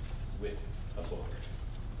with a book.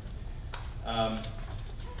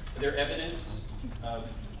 They're evidence of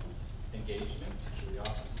engagement,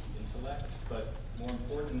 curiosity, intellect, but more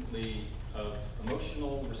importantly, of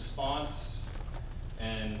emotional response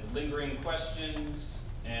and lingering questions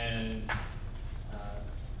and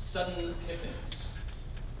sudden epiphanies.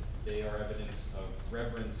 They are evidence of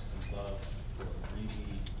reverence and love for a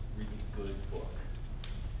really, really good book.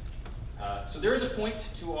 So there is a point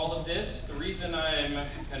to all of this. The reason I'm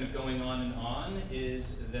kind of going on and on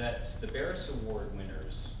is that the Barris Award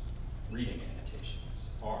winners' reading annotations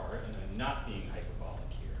are, and I'm not being hyperbolic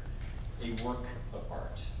here, a work of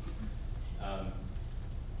art.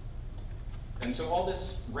 And so all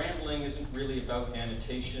this rambling isn't really about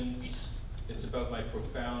annotations. It's about my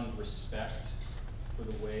profound respect for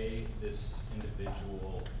the way this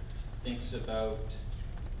individual thinks about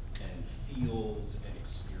and feels and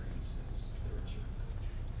experiences literature.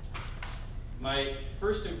 My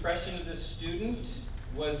first impression of this student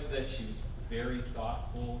was that she was very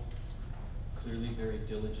thoughtful, clearly very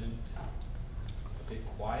diligent, a bit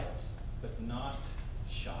quiet, but not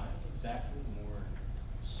shy exactly, more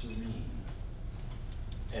serene.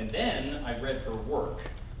 And then I read her work,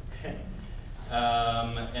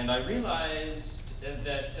 and I realized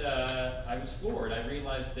that I was floored. I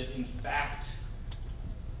realized that, in fact,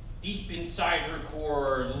 deep inside her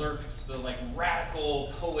core lurked the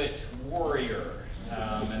radical poet warrior,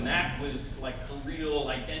 and that was her real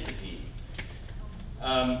identity.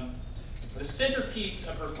 The centerpiece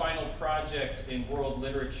of her final project in world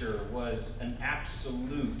literature was an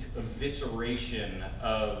absolute evisceration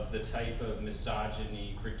of the type of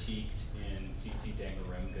misogyny critiqued in Tsitsi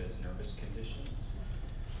Dangaremga's Nervous Conditions.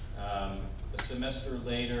 A semester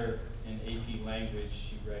later, in AP Language,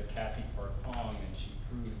 she read Kathy Park Hong, and she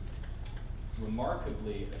proved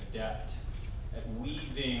remarkably adept at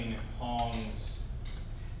weaving Hong's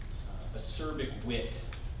acerbic wit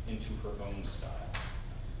into her own style.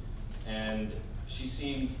 And she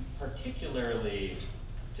seemed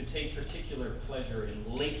to take particular pleasure in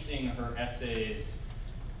lacing her essays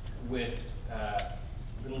with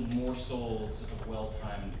little morsels of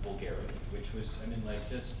well-timed vulgarity, which was, I mean, like,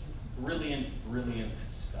 just brilliant, brilliant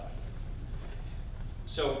stuff.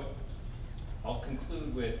 So I'll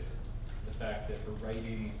conclude with the fact that her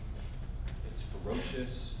writing, it's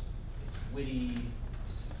ferocious, it's witty,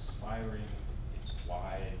 it's inspiring, it's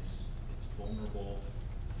wise, it's vulnerable,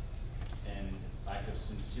 and I have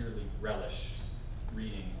sincerely relished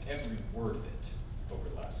reading every word of it over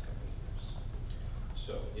the last couple of years.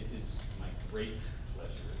 So it is my great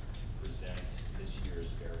pleasure to present this year's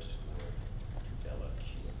Barris Award to Bella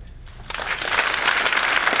Kulick.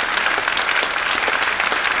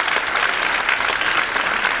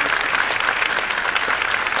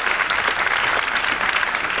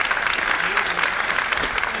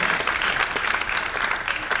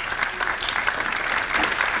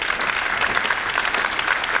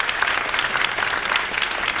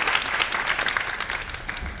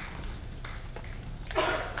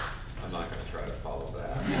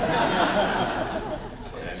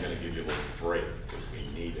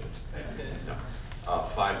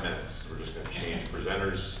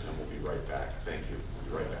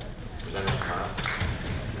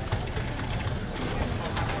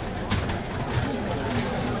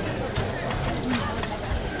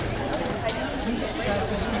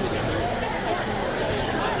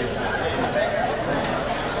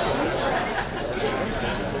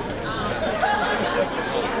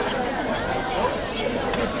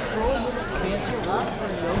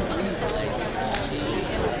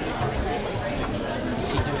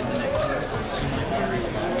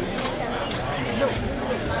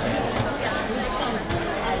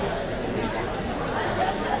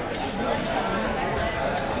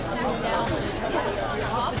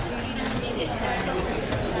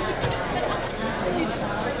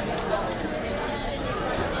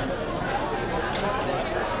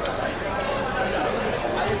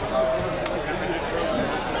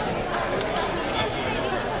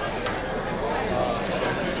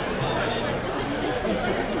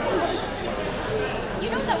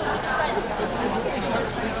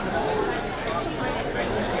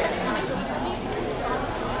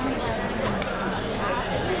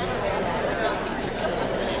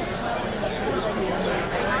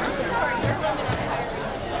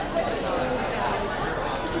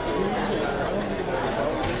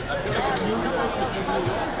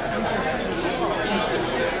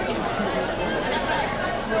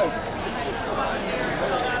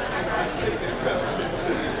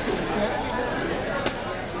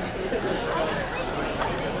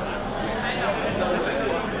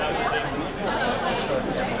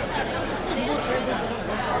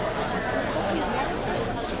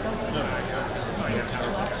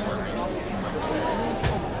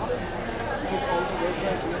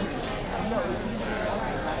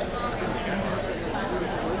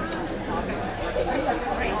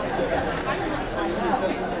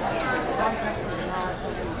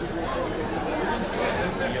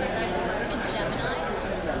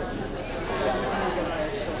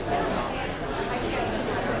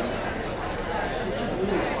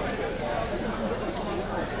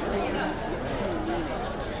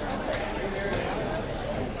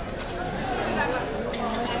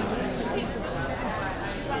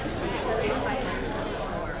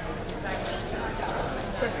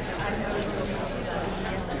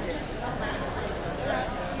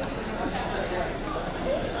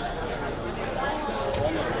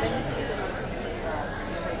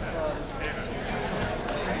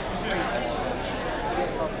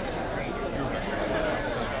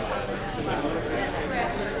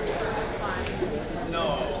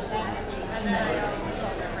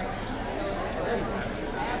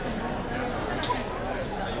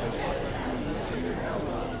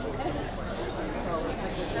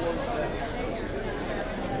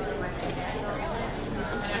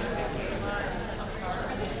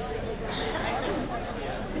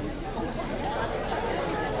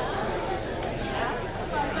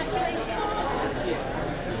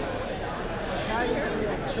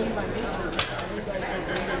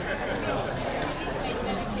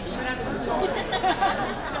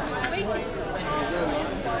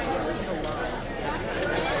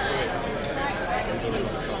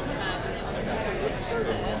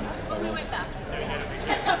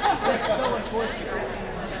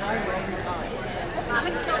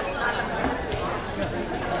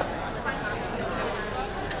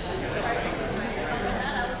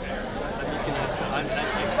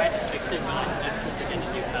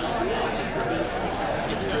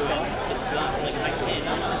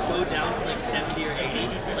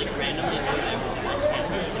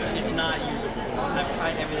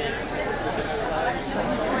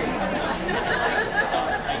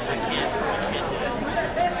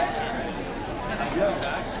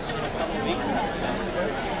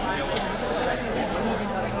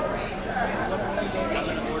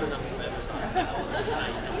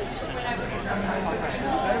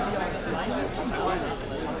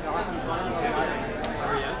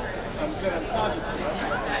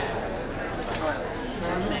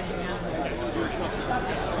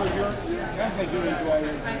 Sounds like you enjoy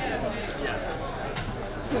it. Yeah.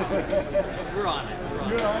 We're on it.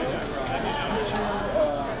 You're on it?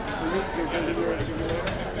 You're going to be a simulator?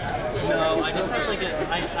 No, I just have like a,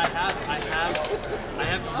 I have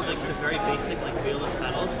just like the very basic like wheel and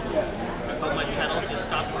pedals, but my pedals just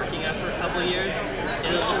stopped working after a couple of years.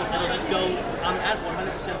 It'll just go. I'm at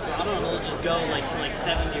 100% throttle, and it'll just go like to like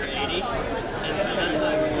 70 or 80, and so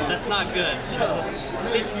that's not good. So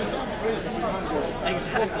it's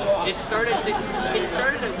exactly. It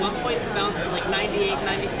started at one point to bounce to like 98,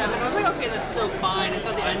 97. I was like, okay, that's still fine. It's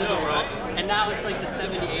not the end of the world. And now it's like the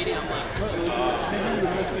 70, 80. I'm like,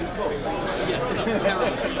 yeah, so that's terrible. I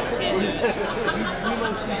can't do it.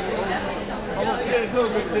 There's no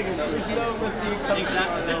good thing.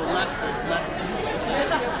 Exactly. There's less.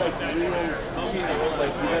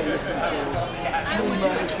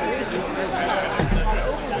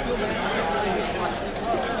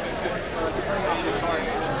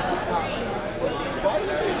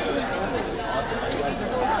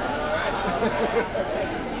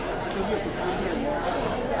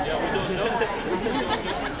 Yeah, we don't know.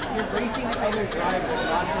 You're racing other drivers,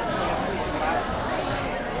 not just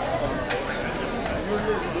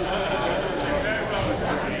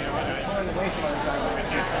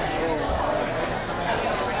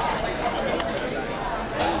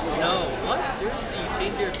No, what? Seriously? You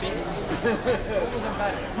changed your opinion? Ovals are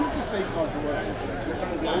better. You can say controversial.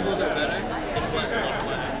 Ovals are better? In what?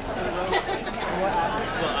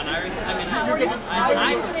 Well, on Irish, I mean, I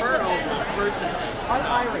prefer ovals personally. On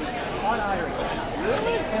Irish.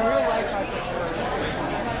 Really? In real life, I prefer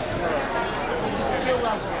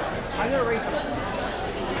I'm going to race it.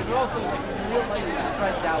 But also, like, in real life, it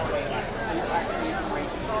spreads out way less. So you actually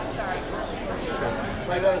race it. Oh, sorry.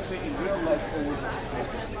 So I got to say, in real life, ovals are straight.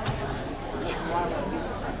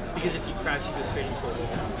 Because if you crash, you go straight into a wall.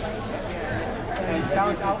 And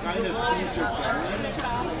bounce out. Kind of speeds your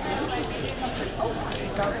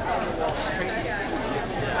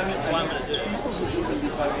That's what I'm gonna do.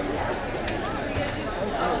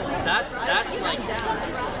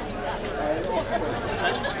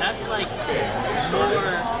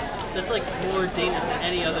 That's like more dangerous than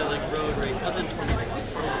any other like road race other than Formula 1.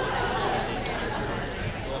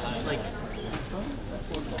 Like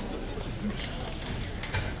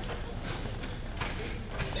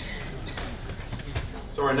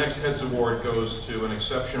So our next Heads Award goes to an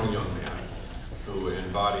exceptional young man who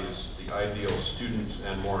embodies the ideal student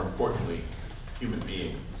and, more importantly, human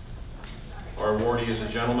being. Our awardee is a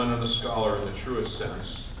gentleman and a scholar in the truest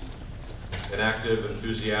sense, an active,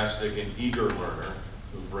 enthusiastic, and eager learner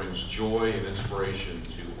who brings joy and inspiration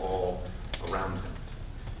to all around him.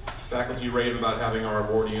 Faculty rave about having our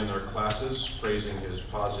awardee in their classes, praising his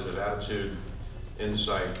positive attitude,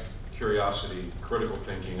 insight, curiosity, critical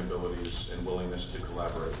thinking abilities, and willingness to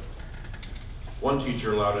collaborate. One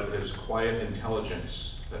teacher lauded his quiet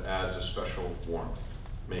intelligence that adds a special warmth,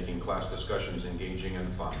 making class discussions engaging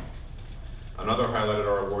and fun. Another highlighted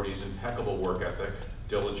our awardee's impeccable work ethic,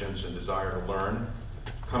 diligence, and desire to learn,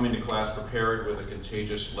 coming to class prepared with a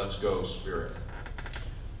contagious let's go spirit.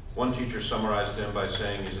 One teacher summarized him by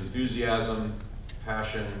saying his enthusiasm,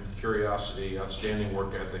 passion, curiosity, outstanding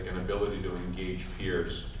work ethic, and ability to engage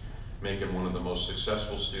peers make him one of the most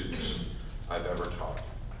successful students I've ever taught.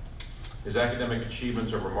 His academic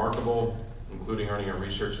achievements are remarkable, including earning a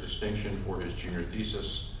research distinction for his junior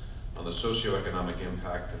thesis on the socioeconomic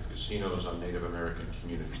impact of casinos on Native American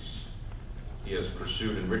communities. He has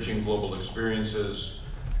pursued enriching global experiences,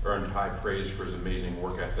 earned high praise for his amazing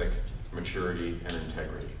work ethic, maturity, and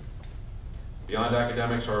integrity. Beyond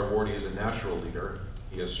academics, our awardee is a natural leader.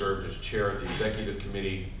 He has served as chair of the executive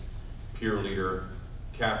committee, peer leader,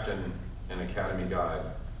 captain, and academy guide,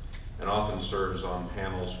 and often serves on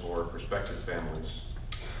panels for prospective families.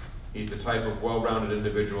 He's the type of well-rounded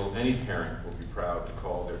individual any parent will be proud to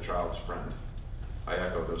call their child's friend. I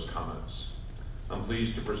echo those comments. I'm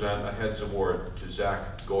pleased to present a Heads Award to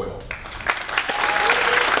Zach Goyle.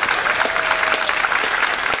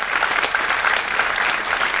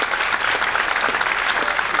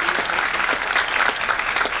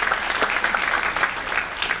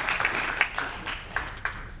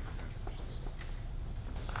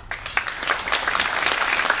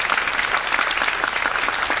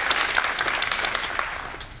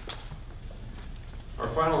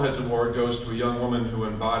 Heads Award goes to a young woman who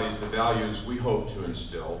embodies the values we hope to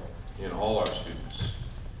instill in all our students.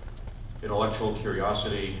 Intellectual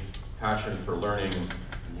curiosity, passion for learning,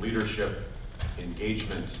 leadership,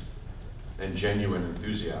 engagement, and genuine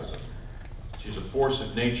enthusiasm. She's a force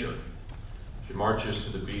of nature. She marches to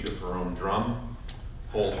the beat of her own drum,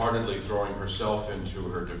 wholeheartedly throwing herself into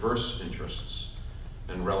her diverse interests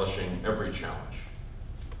and relishing every challenge.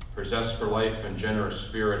 Her zest for life and generous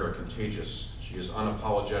spirit are contagious. She is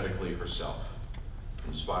unapologetically herself,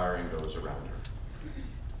 inspiring those around her.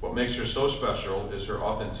 What makes her so special is her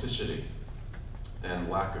authenticity and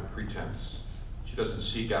lack of pretense. She doesn't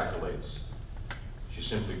seek accolades. She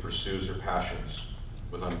simply pursues her passions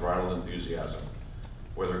with unbridled enthusiasm,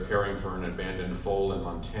 whether caring for an abandoned foal in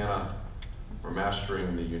Montana or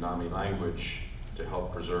mastering the Unami language to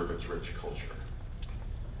help preserve its rich culture.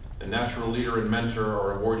 A natural leader and mentor,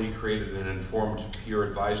 our awardee created an informed peer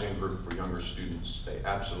advising group for younger students. They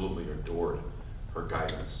absolutely adored her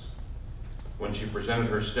guidance. When she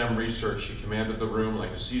presented her STEM research, she commanded the room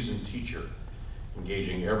like a seasoned teacher,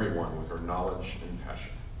 engaging everyone with her knowledge and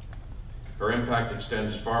passion. Her impact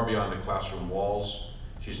extends far beyond the classroom walls.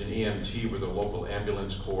 She's an EMT with the local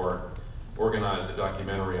ambulance corps, organized a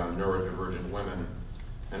documentary on neurodivergent women,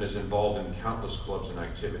 and is involved in countless clubs and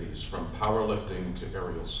activities, from powerlifting to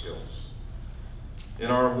aerial skills. In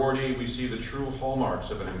our awardee, we see the true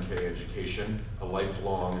hallmarks of an MKA education: a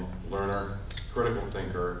lifelong learner, critical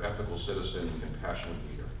thinker, ethical citizen, and compassionate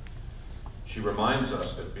leader. She reminds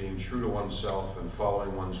us that being true to oneself and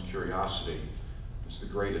following one's curiosity is the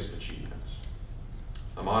greatest achievement.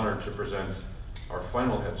 I'm honored to present our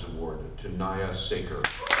final Heads Award to Naya Saker.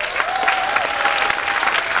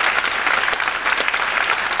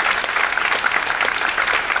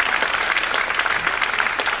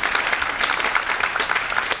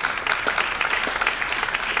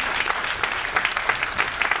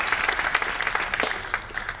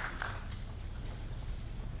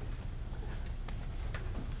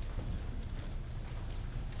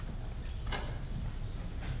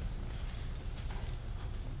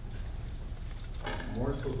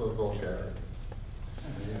 Morsels of vulgarity.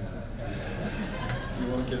 You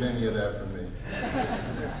won't get any of that from me.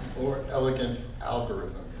 Or elegant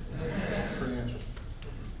algorithms. Pretty interesting.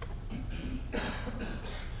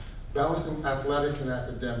 Balancing athletics and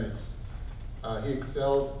academics, he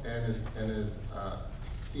excels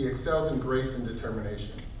in grace and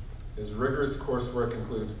determination. His rigorous coursework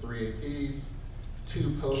includes 3 APs,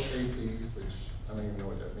 2 post-APs, which I don't even know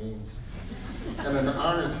what that means, and an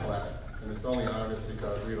honors class. And it's only honors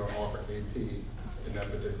because we don't offer AP in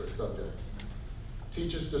that particular subject.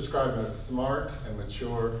 Teachers describe him as smart and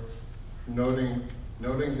mature, noting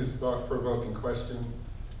his thought-provoking questions,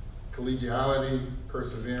 collegiality,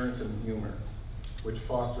 perseverance, and humor, which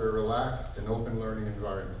foster a relaxed and open learning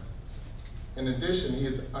environment. In addition, he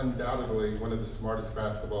is undoubtedly one of the smartest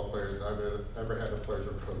basketball players I've ever had the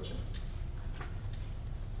pleasure of coaching.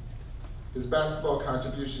 His basketball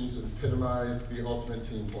contributions epitomize the ultimate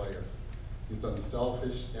team player. He's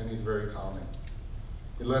unselfish and he's very calming.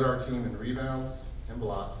 He led our team in rebounds and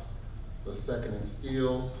blocks, was second in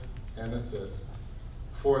steals and assists,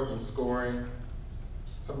 4th in scoring.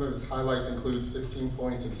 Some of his highlights include 16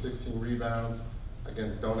 points and 16 rebounds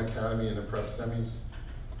against Doane Academy in the prep semis,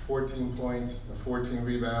 14 points and 14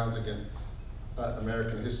 rebounds against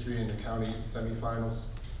American History in the county semifinals.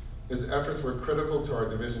 His efforts were critical to our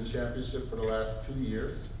division championship for the last 2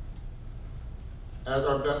 years. As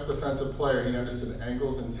our best defensive player, he understood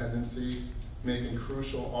angles and tendencies, making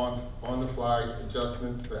crucial on-the-fly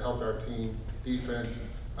adjustments to help our team defense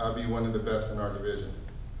be one of the best in our division.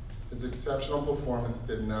 His exceptional performance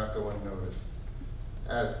did not go unnoticed.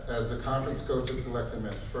 As the conference coaches select him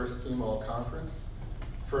as first team all-conference,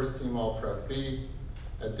 first team all-prep B.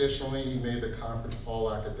 Additionally, he made the conference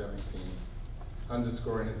all-academic team,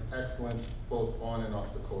 underscoring his excellence both on and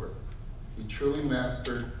off the court. He truly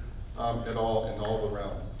mastered it all in all the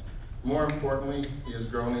realms. More importantly, he has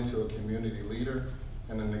grown into a community leader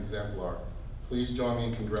and an exemplar. Please join me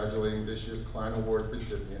in congratulating this year's Klein Award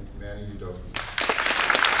recipient, Manny Udoki.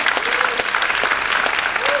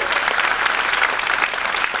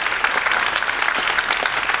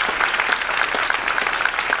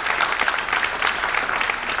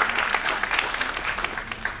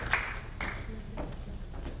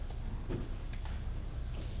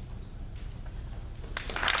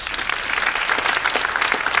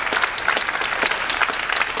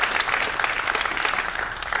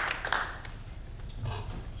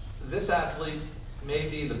 This athlete may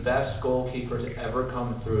be the best goalkeeper to ever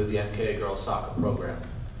come through the MKA girls soccer program.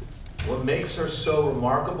 What makes her so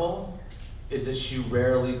remarkable is that she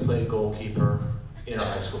rarely played goalkeeper in her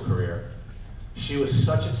high school career. She was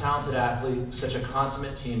such a talented athlete, such a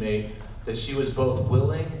consummate teammate, that she was both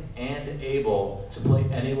willing and able to play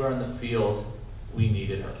anywhere in the field we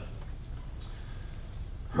needed her.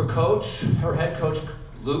 Her head coach,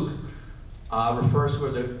 Luke, refers to her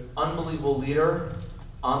as an unbelievable leader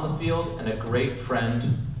on the field and a great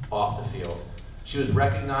friend off the field. She was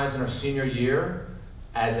recognized in her senior year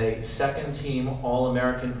as a second-team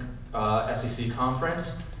All-American SEC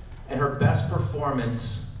Conference, and her best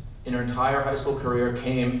performance in her entire high school career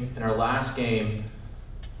came in her last game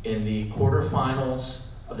in the quarterfinals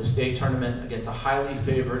of the state tournament against a highly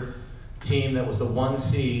favored team that was the 1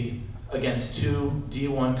 seed against 2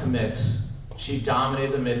 D1 commits. She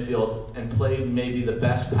dominated the midfield and played maybe the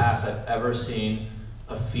best pass I've ever seen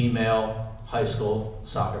a female high school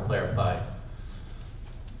soccer player play.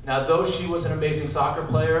 Now, though she was an amazing soccer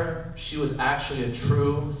player, she was actually a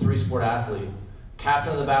true 3-sport athlete.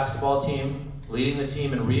 Captain of the basketball team, leading the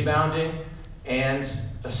team in rebounding and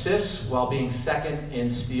assists while being second in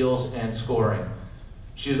steals and scoring.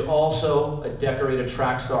 She is also a decorated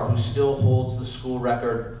track star who still holds the school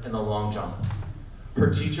record in the long jump.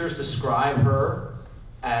 Her teachers describe her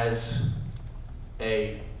as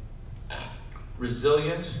a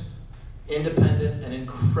resilient, independent, and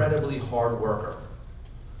incredibly hard worker.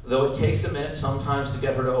 Though it takes a minute sometimes to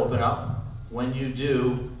get her to open up, when you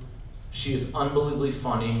do, she is unbelievably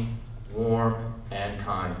funny, warm, and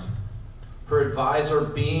kind. Her advisor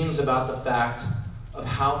beams about the fact of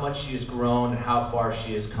how much she has grown and how far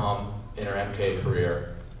she has come in her MKA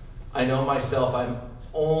career. I know myself, I'm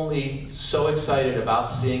only so excited about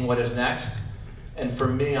seeing what is next, and for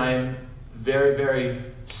me, I am very, very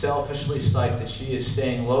selfishly psyched that she is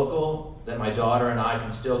staying local, that my daughter and I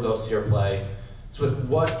can still go see her play. It's with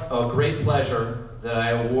what a great pleasure that I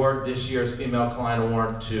award this year's Female Client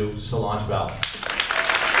Award to Solange Bell.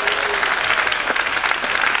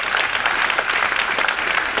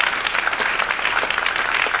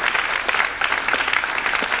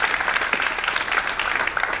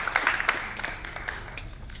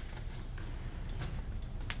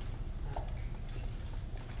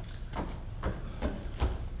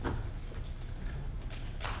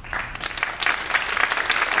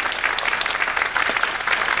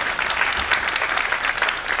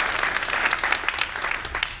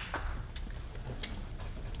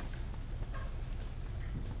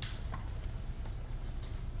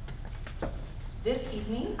 This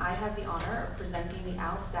evening, I have the honor of presenting the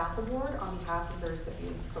Al Staff Award on behalf of the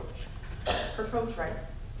recipient's coach. Her coach writes,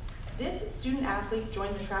 "This student athlete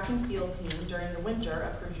joined the track and field team during the winter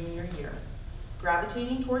of her junior year.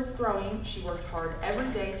 Gravitating towards throwing, she worked hard every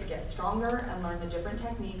day to get stronger and learn the different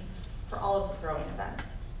techniques for all of the throwing events.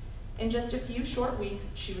 In just a few short weeks,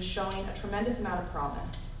 she was showing a tremendous amount of promise.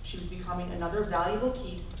 She was becoming another valuable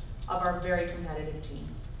piece of our very competitive team.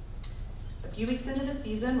 A few weeks into the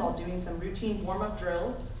season, while doing some routine warm-up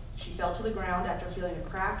drills, she fell to the ground after feeling a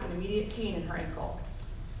crack and immediate pain in her ankle.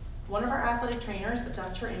 One of our athletic trainers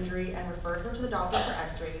assessed her injury and referred her to the doctor for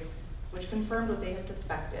x-rays, which confirmed what they had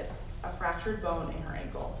suspected, a fractured bone in her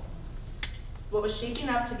ankle. What was shaping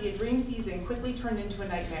up to be a dream season quickly turned into a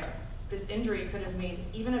nightmare. This injury could have made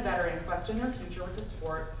even a veteran question their future with the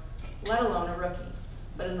sport, let alone a rookie.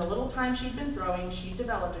 But in the little time she'd been throwing, she'd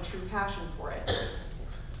developed a true passion for it.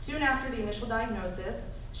 Soon after the initial diagnosis,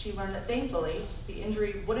 she learned that thankfully, the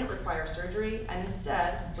injury wouldn't require surgery, and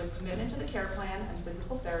instead, with commitment to the care plan and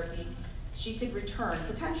physical therapy, she could return,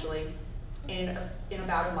 potentially, in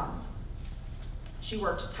about a month. She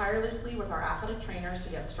worked tirelessly with our athletic trainers to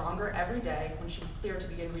get stronger every day when she was clear to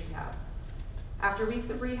begin rehab. After weeks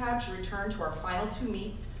of rehab, she returned to our final 2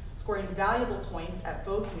 meets, scoring valuable points at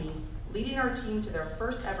both meets, leading our team to their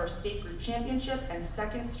first ever state group championship and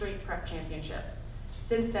second straight prep championship.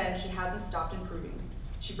 Since then, she hasn't stopped improving.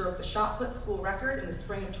 She broke the shot put school record in the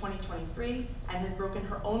spring of 2023 and has broken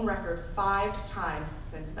her own record 5 times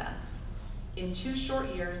since then. In 2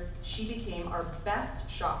 short years, she became our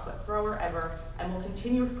best shot put thrower ever and will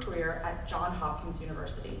continue her career at Johns Hopkins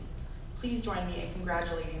University. Please join me in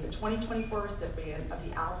congratulating the 2024 recipient of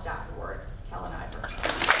the Al Staff Award, Kellen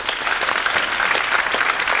Ivers.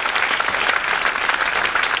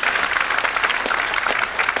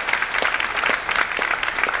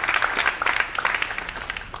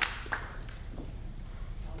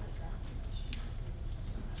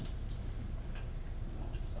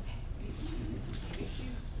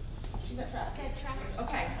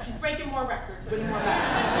 Okay, she's breaking more records, winning more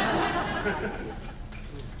medals.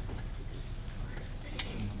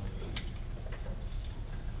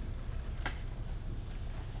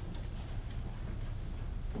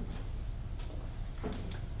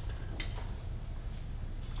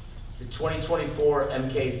 The 2024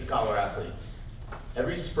 MKA Scholar Athletes.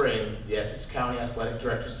 Every spring, the Essex County Athletic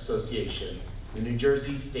Directors Association, the New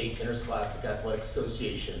Jersey State Interscholastic Athletic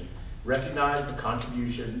Association, recognize the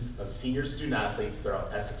contributions of senior student athletes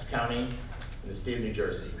throughout Essex County and the state of New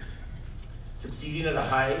Jersey. Succeeding at a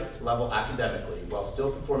high level academically while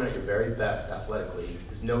still performing at your very best athletically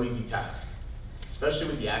is no easy task, especially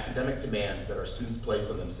with the academic demands that our students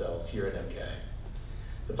place on themselves here at MKA.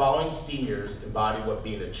 The following seniors embody what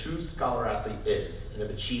being a true scholar athlete is and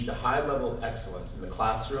have achieved a high level of excellence in the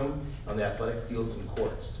classroom, on the athletic fields and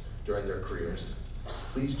courts during their careers.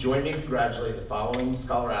 Please join me in congratulating the following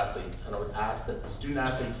scholar athletes, and I would ask that the student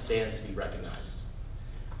athletes stand to be recognized.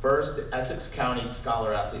 First, the Essex County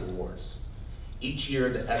Scholar Athlete Awards. Each year,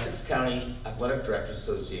 the Essex County Athletic Directors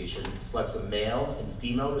Association selects a male and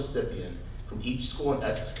female recipient from each school in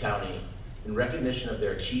Essex County in recognition of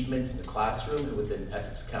their achievements in the classroom and within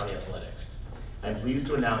Essex County athletics. I'm pleased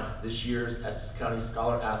to announce this year's Essex County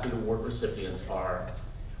Scholar Athlete Award recipients are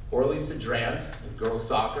Orly Sidransk in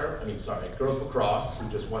girls lacrosse, who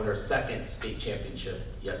just won her second state championship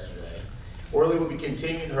yesterday. Orly will be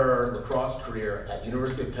continuing her lacrosse career at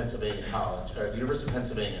University of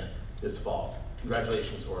Pennsylvania this fall.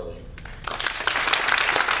 Congratulations, Orly.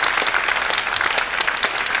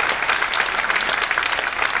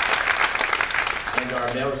 And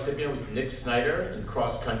our male recipient was Nick Snyder in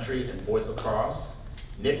cross country and boys lacrosse.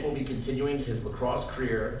 Nick will be continuing his lacrosse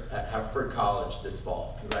career at Hartford College this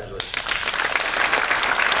fall. Congratulations.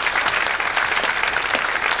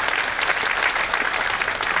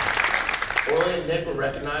 Orly and Nick were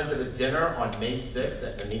recognized at a dinner on May 6th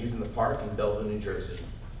at Nanini's in the Park in Belleville, New Jersey.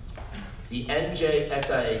 The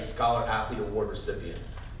NJSIA Scholar Athlete Award recipient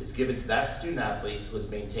is given to that student athlete who has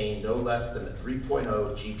maintained no less than a 3.0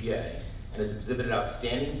 GPA and has exhibited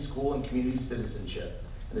outstanding school and community citizenship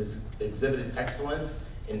and has exhibited excellence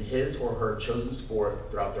in his or her chosen sport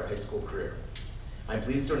throughout their high school career. I'm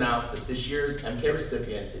pleased to announce that this year's MK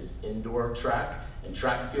recipient is indoor track and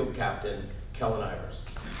field captain, Kellen Ivers.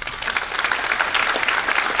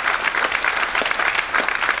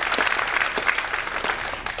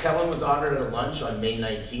 Kellen was honored at a lunch on May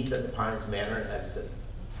 19th at the Pines Manor in Edison.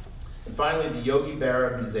 And finally, the Yogi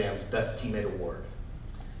Berra Museum's Best Teammate Award.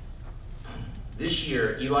 This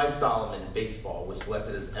year, Eli Solomon in baseball was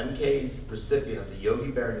selected as MK's recipient of the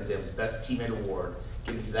Yogi Berra Museum's Best Teammate Award,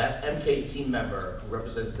 given to that MK team member who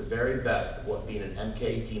represents the very best of what being an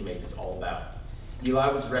MK teammate is all about. Eli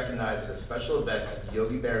was recognized at a special event at the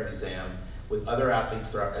Yogi Berra Museum with other athletes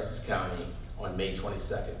throughout Essex County on May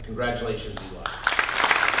 22nd. Congratulations, Eli.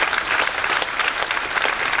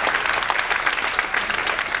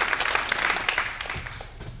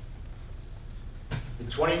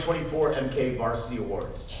 The 2024 MK Varsity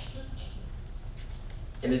Awards.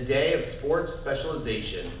 In a day of sports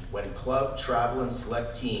specialization, when club, travel, and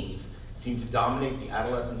select teams seem to dominate the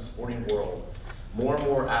adolescent sporting world, more and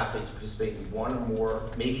more athletes participate in one or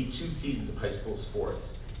more, maybe two seasons of high school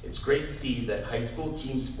sports. It's great to see that high school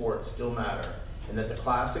team sports still matter, and that the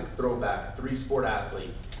classic throwback three-sport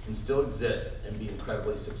athlete can still exist and be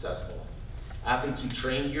incredibly successful. Athletes who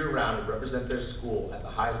train year-round and represent their school at the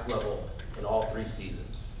highest level in all three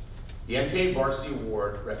seasons. The MK Varsity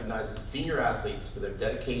Award recognizes senior athletes for their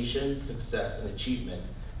dedication, success, and achievement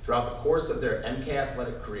throughout the course of their MK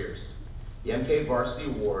athletic careers. The MK Varsity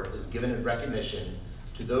Award is given in recognition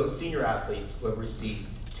to those senior athletes who have received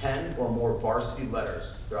 10 or more varsity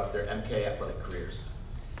letters throughout their MK athletic careers.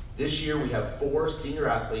 This year we have 4 senior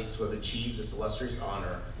athletes who have achieved this illustrious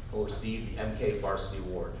honor and will receive the MK Varsity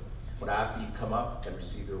Award. I would ask that you come up and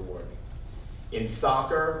receive your award. In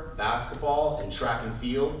soccer, basketball, and track and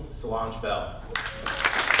field, Solange Bell.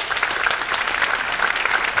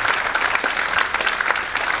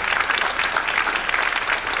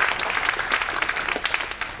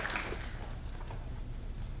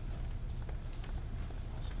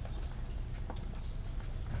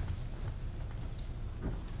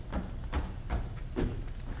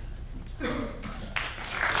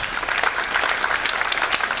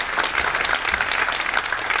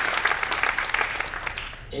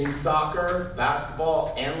 In soccer,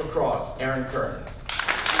 basketball, and lacrosse, Aaron Kern.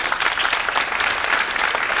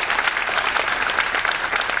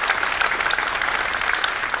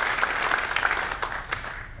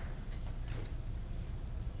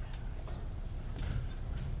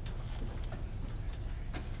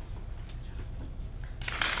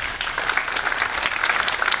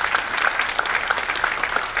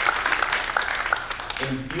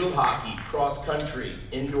 In field hockey, cross country,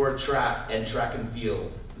 indoor track, and track and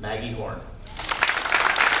field, Maggie Horn.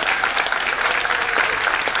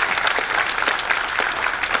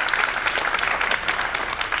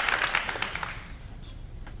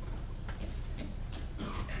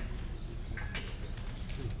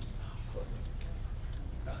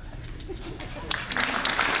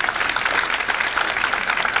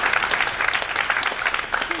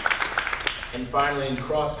 And finally, in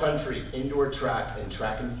cross country, indoor track, and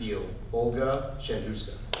track and field, Olga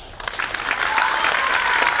Shandruska.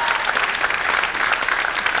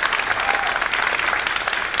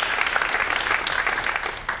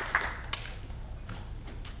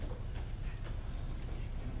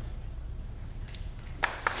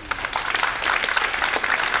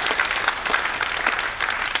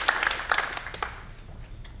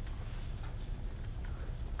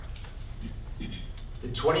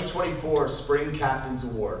 2024 Spring Captains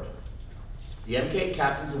Award. The MKA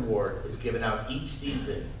Captains Award is given out each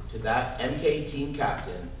season to that MKA team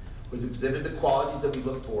captain who has exhibited the qualities that we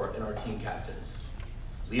look for in our team captains: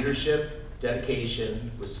 leadership,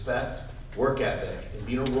 dedication, respect, work ethic, and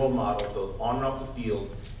being a role model both on and off the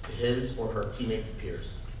field to his or her teammates and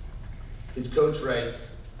peers. His coach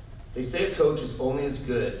writes, "They say a coach is only as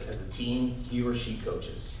good as the team he or she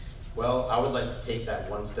coaches." Well, I would like to take that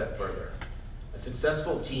one step further. A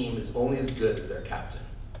successful team is only as good as their captain.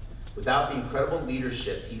 Without the incredible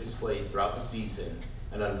leadership he displayed throughout the season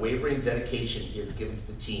and unwavering dedication he has given to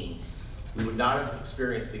the team, we would not have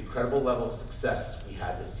experienced the incredible level of success we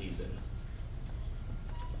had this season.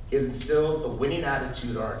 He has instilled a winning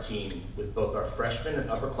attitude on our team with both our freshmen and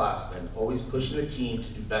upperclassmen, always pushing the team to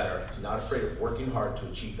do better and not afraid of working hard to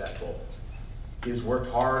achieve that goal. He has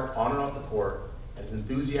worked hard on and off the court, and his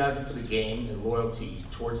enthusiasm for the game and loyalty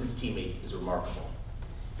towards his teammates is remarkable.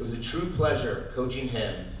 It was a true pleasure coaching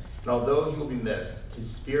him, and although he will be missed, his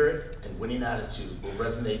spirit and winning attitude will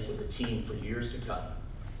resonate with the team for years to come.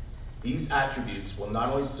 These attributes will not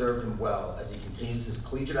only serve him well as he continues his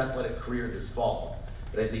collegiate athletic career this fall,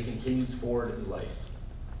 but as he continues forward in life.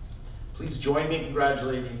 Please join me in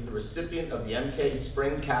congratulating the recipient of the MKA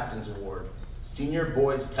Spring Captains Award, Senior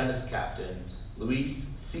Boys Tennis Captain, Luis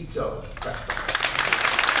Cito Crespo.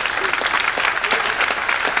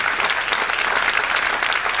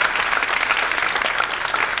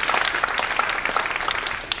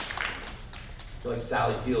 I feel like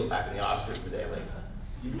Sally Field back in the Oscars today, like,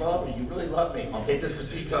 you love me, you really love me. I'll take this for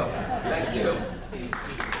Cito. Thank you.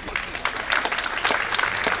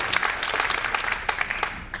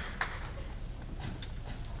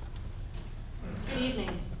 Good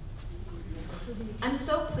evening. I'm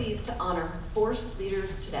so pleased to honor 4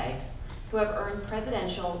 leaders today who have earned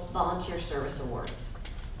Presidential Volunteer Service Awards.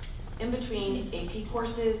 In between AP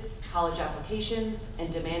courses, college applications,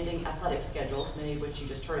 and demanding athletic schedules, many of which you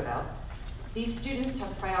just heard about, these students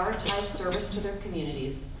have prioritized service to their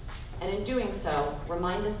communities, and in doing so,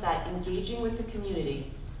 remind us that engaging with the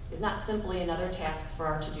community is not simply another task for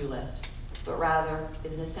our to-do list, but rather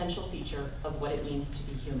is an essential feature of what it means to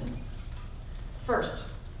be human. First,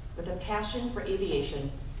 with a passion for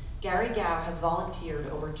aviation, Gary Gow has volunteered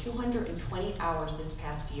over 220 hours this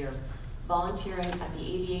past year, volunteering at the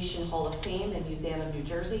Aviation Hall of Fame and Museum of New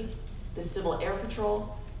Jersey, the Civil Air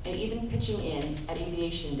Patrol, and even pitching in at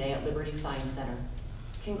Aviation Day at Liberty Science Center.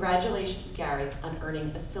 Congratulations, Gary, on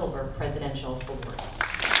earning a Silver Presidential Award.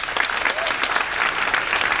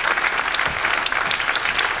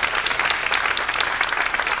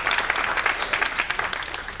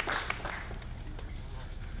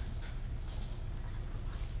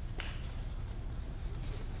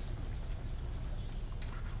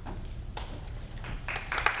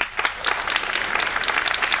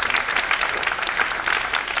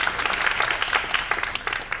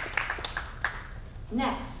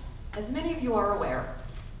 Next, as many of you are aware,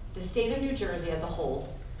 the state of New Jersey as a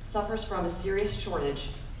whole suffers from a serious shortage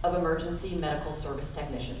of emergency medical service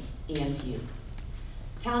technicians, EMTs.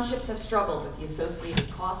 Townships have struggled with the associated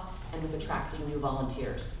costs and with attracting new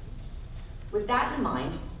volunteers. With that in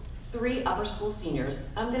mind, 3 upper school seniors,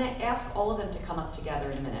 I'm going to ask all of them to come up together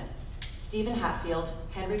in a minute. Stephen Hatfield,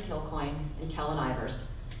 Henry Kilcoyne, and Kellen Ivers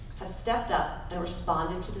have stepped up and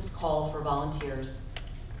responded to this call for volunteers,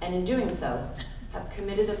 and in doing so, have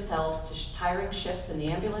committed themselves to tiring shifts in the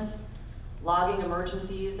ambulance, logging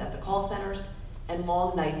emergencies at the call centers, and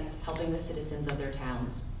long nights helping the citizens of their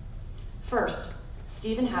towns. First,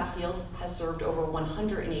 Stephen Hatfield has served over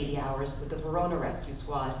 180 hours with the Verona Rescue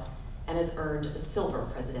Squad and has earned a Silver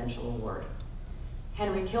Presidential Award.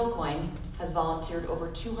 Henry Kilcoyne has volunteered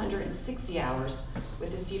over 260 hours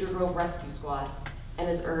with the Cedar Grove Rescue Squad and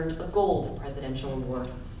has earned a Gold Presidential Award.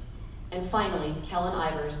 And finally, Kellen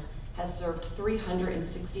Ivers has served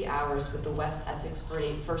 360 hours with the West Essex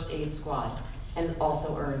First Aid Squad and has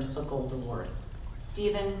also earned a Gold Award.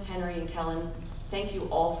 Stephen, Henry, and Kellen, thank you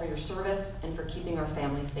all for your service and for keeping our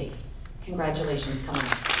family safe. Congratulations, coming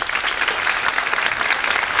up.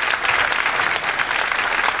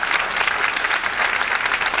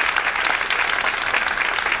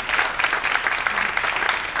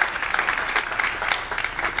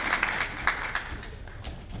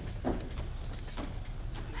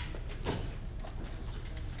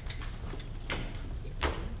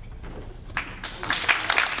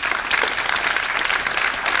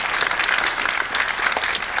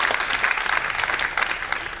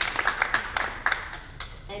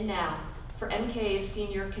 And now, for MKA's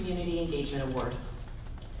Senior Community Engagement Award.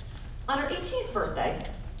 On her 18th birthday,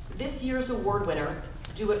 this year's award winner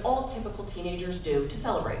do what all typical teenagers do to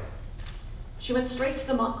celebrate. She went straight to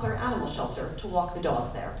the Montclair Animal Shelter to walk the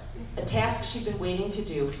dogs there, a task she'd been waiting to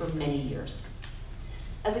do for many years.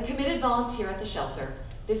 As a committed volunteer at the shelter,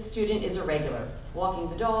 this student is a regular, walking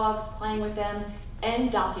the dogs, playing with them,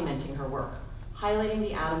 and documenting her work, highlighting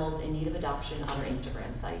the animals in need of adoption on her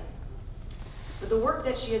Instagram site. But the work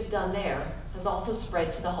that she has done there has also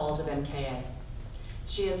spread to the halls of MKA.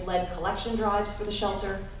 She has led collection drives for the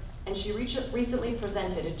shelter, and she recently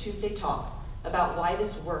presented a Tuesday talk about why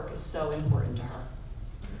this work is so important to her.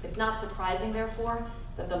 It's not surprising, therefore,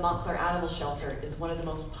 that the Montclair Animal Shelter is one of the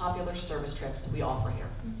most popular service trips we offer here.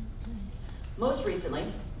 Most recently,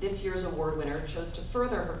 this year's award winner chose to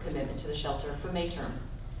further her commitment to the shelter for May term.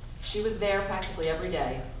 She was there practically every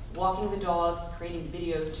day, walking the dogs, creating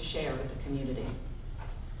videos to share with the community.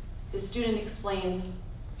 This student explains,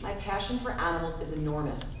 "My passion for animals is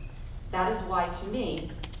enormous. That is why, to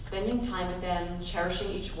me, spending time with them, cherishing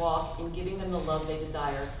each walk, and giving them the love they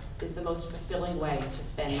desire is the most fulfilling way to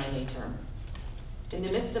spend my May term." In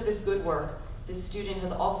the midst of this good work, this student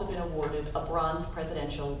has also been awarded a Bronze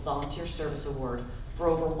Presidential Volunteer Service Award for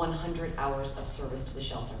over 100 hours of service to the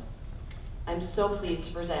shelter. I'm so pleased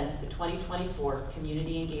to present the 2024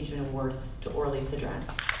 Community Engagement Award to Orly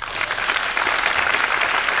Sidrans.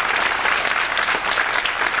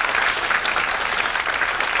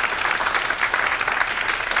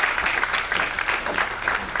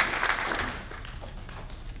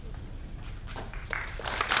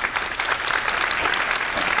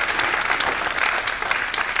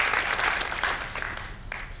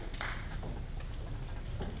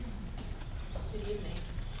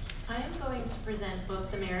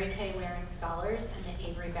 Scholars and the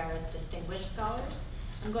Avery Barris Distinguished Scholars.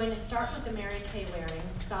 I'm going to start with the Mary Kay Waring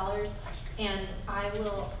Scholars, and I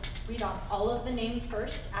will read off all of the names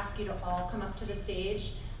first, ask you to all come up to the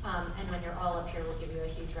stage, and when you're all up here, we'll give you a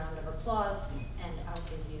huge round of applause, and I'll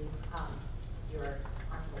give you your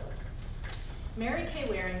envelope. Mary Kay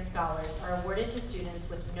Waring Scholars are awarded to students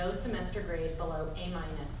with no semester grade below A-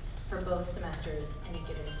 for both semesters in a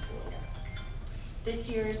given school year. This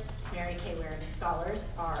year's Mary Kay Waring Scholars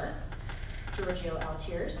are Giorgio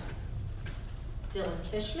Altiers, Dylan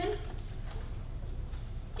Fishman,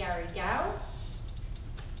 Gary Gao,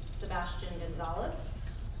 Sebastian Gonzalez,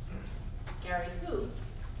 Gary Hu,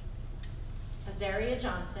 Azaria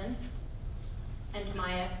Johnson, and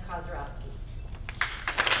Maya Kozarowski.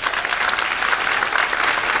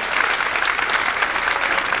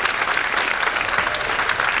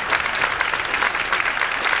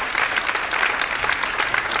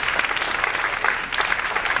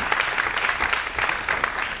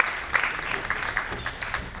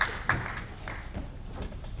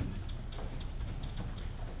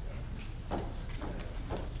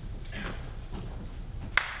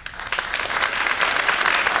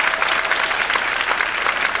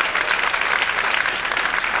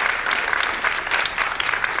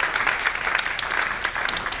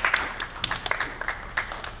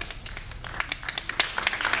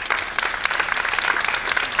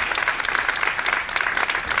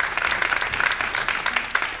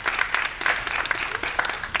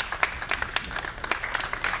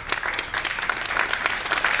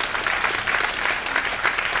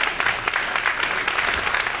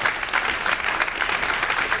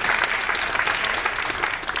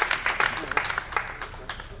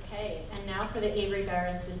 The Avery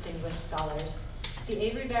Barris Distinguished Scholars. The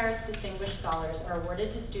Avery Barris Distinguished Scholars are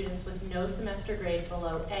awarded to students with no semester grade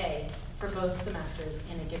below A for both semesters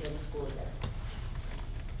in a given school year.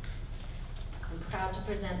 I'm proud to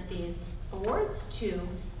present these awards to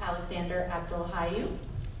Alexander Abdulhayu,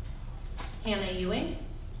 Hannah Ewing,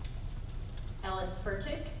 Ellis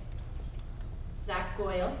Furtick, Zach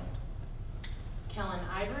Goyle, Kellen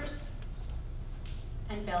Ivers,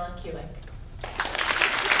 and Bella Kewick.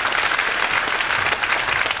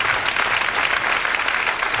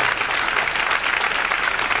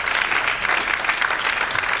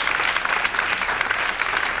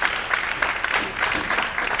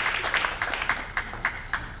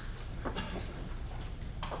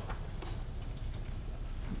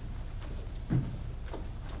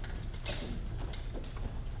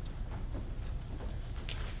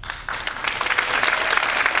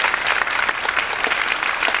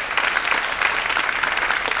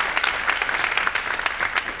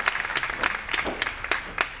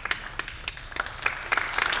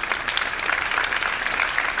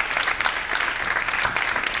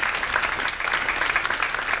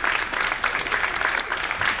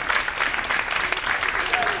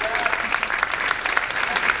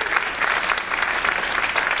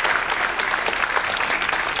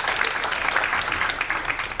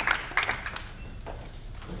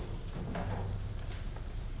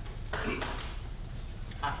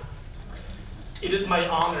 It is my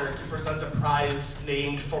honor to present a prize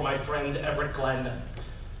named for my friend Everett Glenn.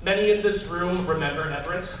 Many in this room remember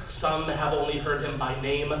Everett. Some have only heard him by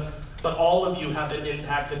name, but all of you have been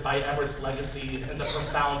impacted by Everett's legacy and the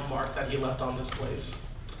profound mark that he left on this place.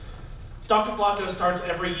 Dr. Flacco starts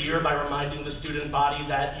every year by reminding the student body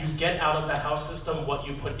that you get out of the house system what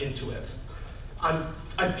you put into it.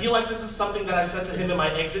 I feel like this is something that I said to him in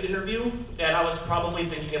my exit interview, and I was probably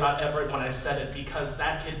thinking about Everett when I said it because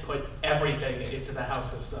that kid put everything into the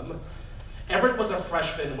house system. Everett was a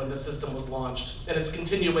freshman when the system was launched, and its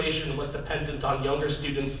continuation was dependent on younger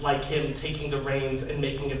students like him taking the reins and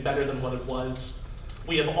making it better than what it was.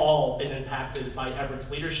 We have all been impacted by Everett's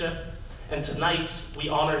leadership, and tonight we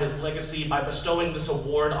honor his legacy by bestowing this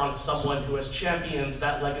award on someone who has championed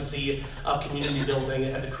that legacy of community building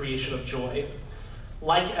and the creation of joy.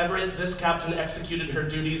 Like Everett, this captain executed her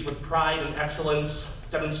duties with pride and excellence,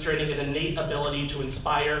 demonstrating an innate ability to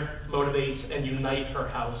inspire, motivate, and unite her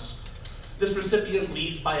house. This recipient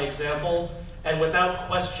leads by example, and without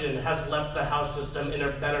question has left the house system in a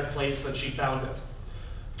better place than she found it.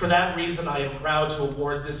 For that reason, I am proud to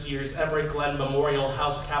award this year's Everett Glenn Memorial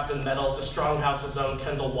House Captain Medal to Stronghouse's own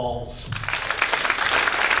Kendall Walls.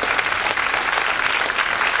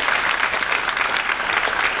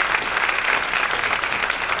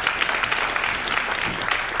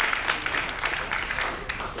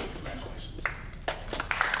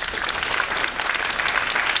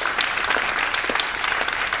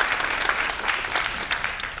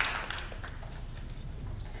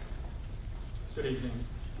 Good evening.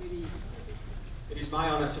 It is my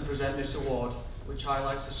honour to present this award, which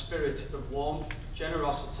highlights the spirit of warmth,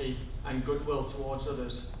 generosity, and goodwill towards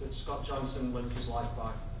others that Scott Johnson lived his life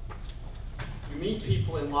by. You meet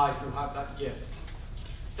people in life who have that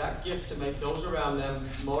gift to make those around them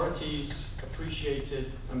more at ease,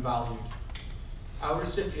 appreciated, and valued. Our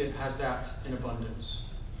recipient has that in abundance.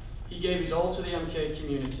 He gave his all to the MKA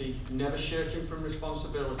community, never shirking from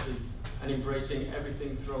responsibility, and embracing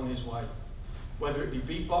everything thrown his way. Whether it be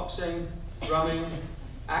beatboxing, drumming,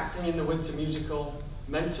 acting in the winter musical,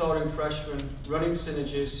 mentoring freshmen, running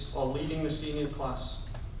synergies, or leading the senior class,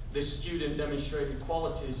 this student demonstrated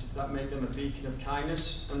qualities that make them a beacon of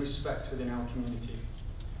kindness and respect within our community.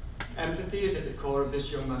 Empathy is at the core of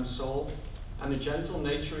this young man's soul, and the gentle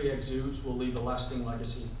nature he exudes will leave a lasting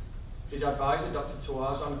legacy. His advisor, Dr.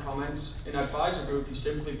 Tuazon, comments, in advisor group he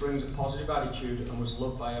simply brings a positive attitude and was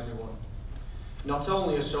loved by everyone. Not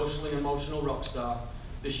only a socially and emotional rock star,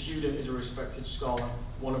 this student is a respected scholar,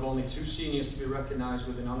 one of only 2 seniors to be recognized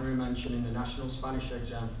with an honorary mention in the National Spanish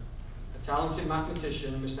exam. A talented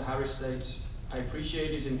mathematician, Mr. Harris states, I appreciate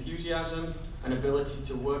his enthusiasm and ability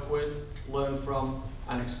to work with, learn from,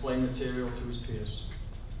 and explain material to his peers.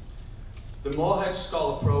 The Moorhead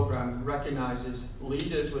Scholar Program recognizes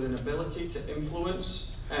leaders with an ability to influence,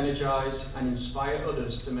 energize, and inspire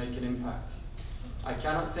others to make an impact. I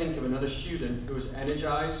cannot think of another student who has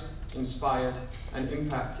energized, inspired, and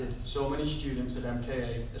impacted so many students at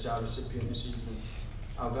MKA as our recipient this evening,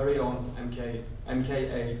 our very own MKA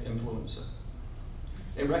influencer.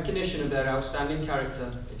 In recognition of their outstanding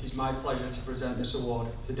character, it is my pleasure to present this award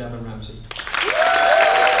to Devon Ramsey.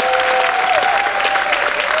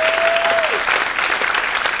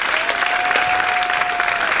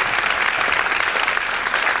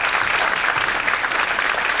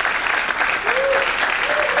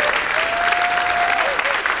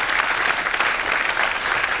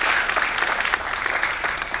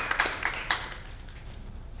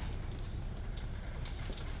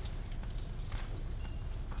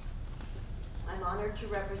 To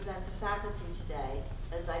represent the faculty today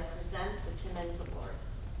as I present the Timmons Award.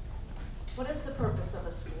 What is the purpose of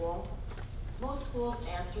a school? Most schools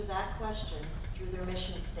answer that question through their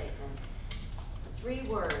mission statement. 3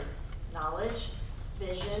 words, knowledge,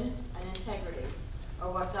 vision, and integrity, are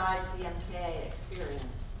what guides the MKA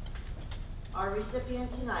experience. Our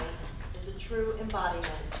recipient tonight is a true embodiment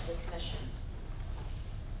of this mission.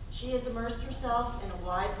 She has immersed herself in a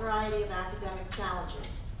wide variety of academic challenges,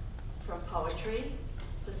 from poetry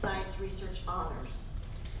to science research honors,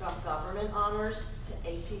 from government honors to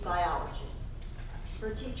AP biology.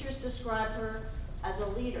 Her teachers describe her as a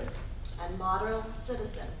leader and model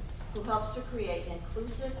citizen who helps to create an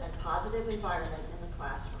inclusive and positive environment in the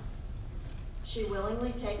classroom. She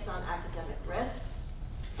willingly takes on academic risks,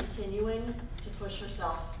 continuing to push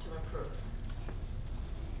herself to improve.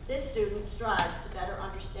 This student strives to better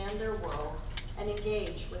understand their world and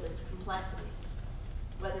engage with its complexities,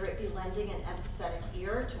 whether it be lending an empathetic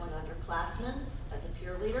ear to an underclassman as a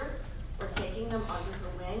peer leader, or taking them under her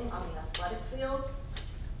wing on the athletic field,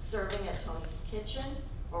 serving at Tony's Kitchen,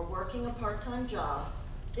 or working a part-time job.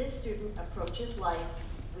 This student approaches life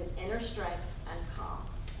with inner strength and calm.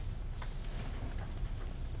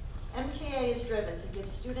 MKA is driven to give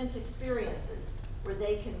students experiences where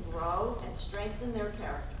they can grow and strengthen their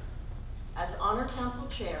character. As Honor Council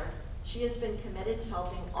Chair, she has been committed to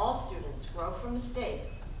helping all students grow from mistakes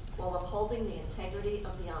while upholding the integrity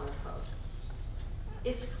of the Honor Code.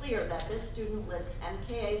 It's clear that this student lives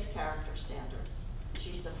MKA's character standards.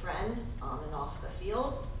 She's a friend on and off the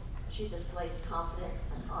field. She displays confidence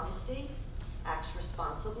and honesty, acts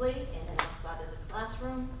responsibly in and outside of the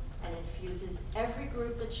classroom, and infuses every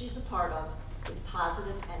group that she's a part of with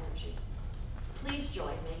positive energy. Please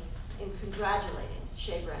join me in congratulating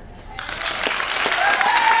Shea Brennan.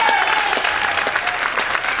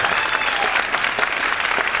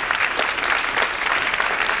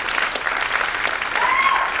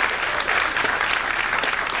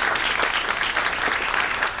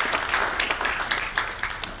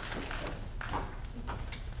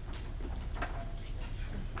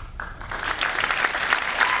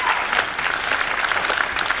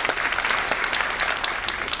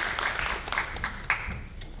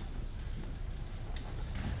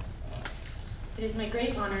 It is my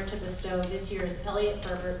great honor to bestow this year's Elliott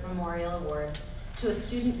Ferbert Memorial Award to a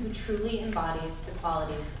student who truly embodies the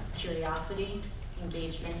qualities of curiosity,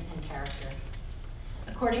 engagement, and character.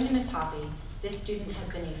 According to Ms. Hoppy, this student has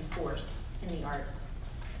been a force in the arts.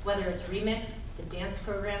 Whether it's Remix, the dance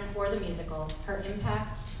program, or the musical, her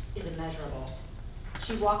impact is immeasurable.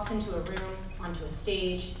 She walks into a room, onto a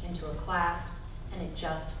stage, into a class, and it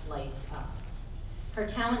just lights up. Her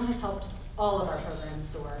talent has helped all of our programs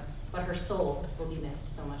soar, but her soul will be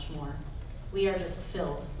missed so much more. We are just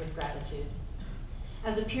filled with gratitude.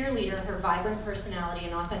 As a peer leader, her vibrant personality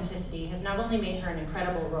and authenticity has not only made her an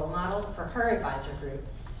incredible role model for her advisor group,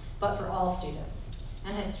 but for all students,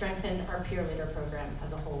 and has strengthened our peer leader program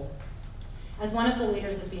as a whole. As one of the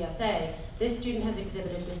leaders of BSA, this student has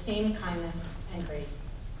exhibited the same kindness and grace.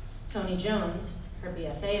 Tony Jones, her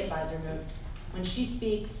BSA advisor, notes, when she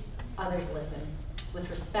speaks, others listen, with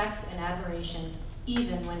respect and admiration,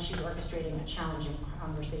 even when she's orchestrating a challenging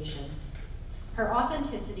conversation. Her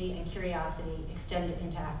authenticity and curiosity extend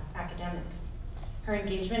into academics. Her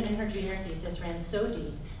engagement in her junior thesis ran so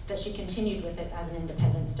deep that she continued with it as an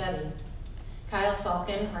independent study. Kyle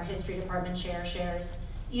Salkin, our history department chair, shares,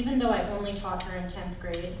 even though I've only taught her in 10th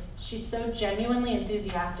grade, she's so genuinely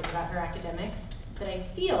enthusiastic about her academics that I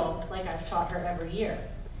feel like I've taught her every year.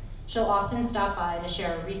 She'll often stop by to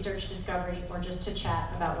share a research discovery or just to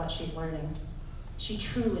chat about what she's learning. She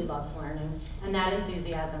truly loves learning, and that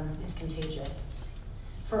enthusiasm is contagious.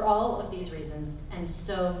 For all of these reasons, and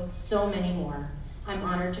so many more, I'm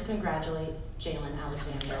honored to congratulate Jalen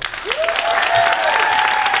Alexander.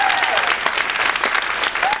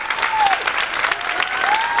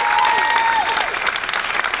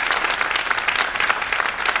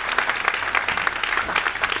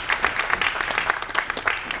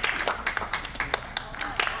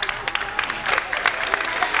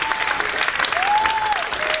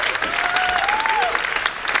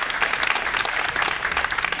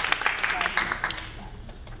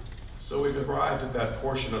 So we've arrived at that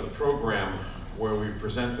portion of the program where we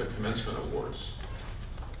present the commencement awards.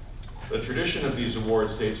 The tradition of these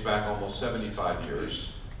awards dates back almost 75 years,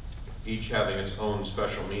 each having its own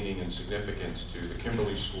special meaning and significance to the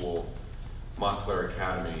Kimberly School, Montclair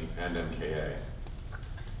Academy, and MKA.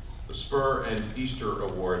 The Spur and Easter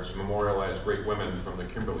Awards memorialize great women from the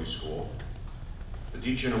Kimberly School. The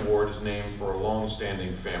Deacon Award is named for a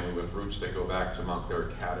long-standing family with roots that go back to Montclair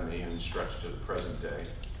Academy and stretch to the present day.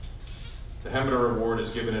 The Hemmeter Award is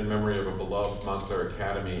given in memory of a beloved Montclair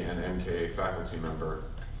Academy and MKA faculty member.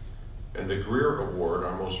 And the Greer Award,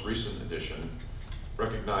 our most recent edition,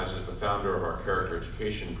 recognizes the founder of our character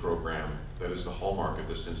education program that is the hallmark of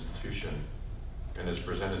this institution and is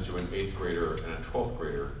presented to an 8th grader and a 12th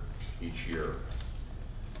grader each year.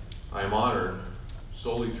 I am honored,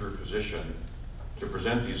 solely through position, to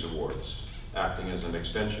present these awards, acting as an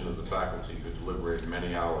extension of the faculty who deliberated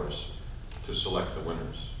many hours to select the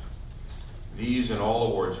winners. These and all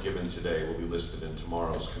awards given today will be listed in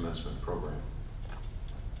tomorrow's commencement program.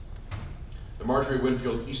 The Marjorie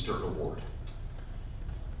Winfield Easter Award.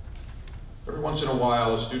 Every once in a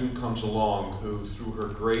while, a student comes along who, through her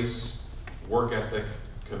grace, work ethic,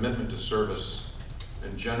 commitment to service,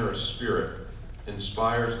 and generous spirit,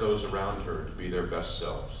 inspires those around her to be their best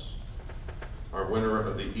selves. Our winner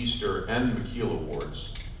of the Easter and McKeel Awards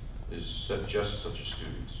is just such a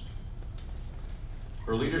student.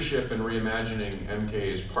 Her leadership in reimagining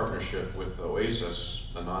MKA's partnership with Oasis,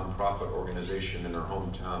 a nonprofit organization in her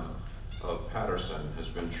hometown of Patterson, has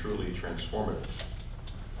been truly transformative.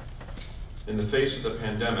 In the face of the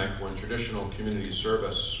pandemic, when traditional community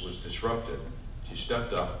service was disrupted, she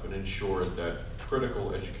stepped up and ensured that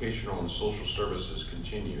critical educational and social services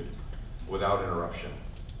continued without interruption.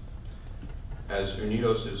 As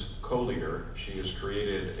Unidos' co-leader, she has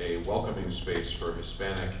created a welcoming space for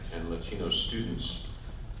Hispanic and Latino students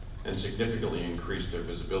and significantly increased their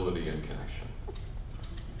visibility and connection.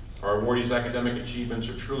 Our awardees' academic achievements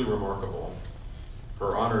are truly remarkable.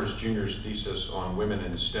 Her honors junior's thesis on women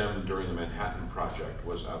in STEM during the Manhattan Project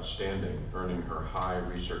was outstanding, earning her high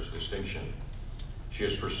research distinction. She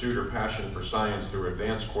has pursued her passion for science through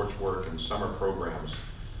advanced coursework and summer programs,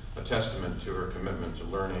 a testament to her commitment to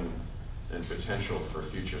learning and potential for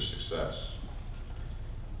future success.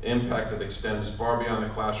 Impact that extends far beyond the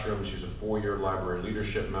classroom. She's a 4-year library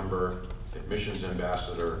leadership member, admissions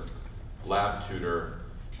ambassador, lab tutor,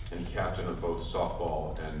 and captain of both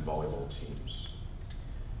softball and volleyball teams.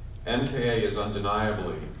 MKA is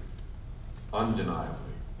undeniably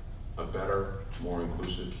a better, more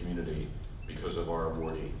inclusive community because of our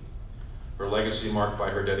awardee. Her legacy, marked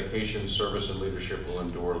by her dedication, service, and leadership, will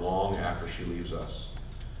endure long after she leaves us.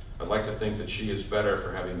 I'd like to think that she is better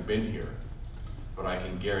for having been here, but I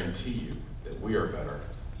can guarantee you that we are better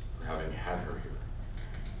for having had her here.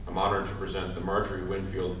 I'm honored to present the Marjorie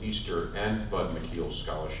Winfield Easter and Bud McKeel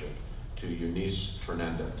Scholarship to Eunice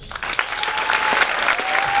Fernandez.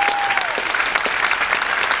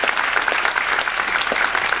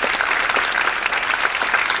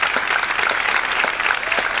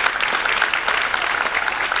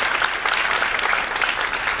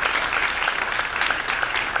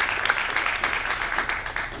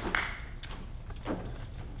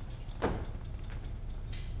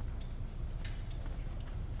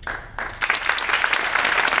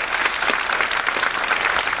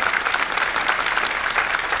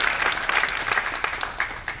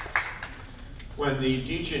 When the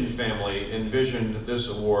Deachin family envisioned this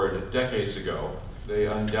award decades ago, they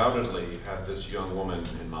undoubtedly had this young woman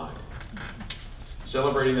in mind.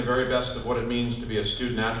 Celebrating the very best of what it means to be a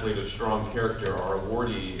student athlete of strong character, our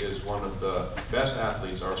awardee is one of the best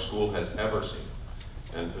athletes our school has ever seen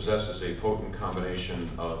and possesses a potent combination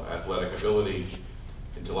of athletic ability,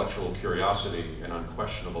 intellectual curiosity, and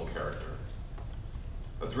unquestionable character.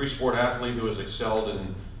 A 3-sport athlete who has excelled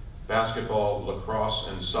in basketball, lacrosse,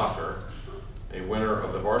 and soccer, a winner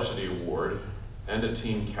of the Varsity Award, and a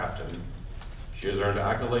team captain, she has earned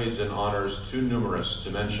accolades and honors too numerous to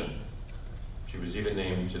mention. She was even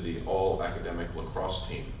named to the all-academic lacrosse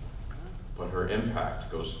team, but her impact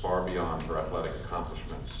goes far beyond her athletic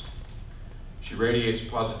accomplishments. She radiates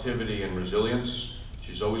positivity and resilience.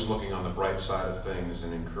 She's always looking on the bright side of things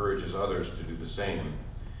and encourages others to do the same.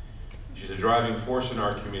 She's a driving force in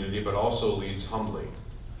our community, but also leads humbly.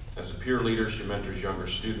 As a peer leader, she mentors younger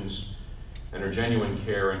students, and her genuine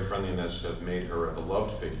care and friendliness have made her a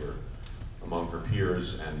beloved figure among her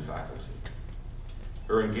peers and faculty.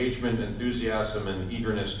 Her engagement, enthusiasm, and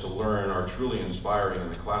eagerness to learn are truly inspiring in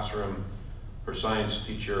the classroom. Her science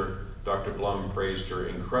teacher, Dr. Blum, praised her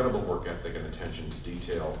incredible work ethic and attention to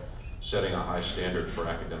detail, setting a high standard for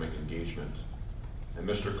academic engagement. And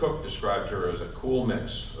Mr. Cook described her as a cool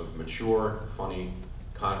mix of mature, funny,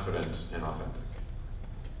 confident, and authentic.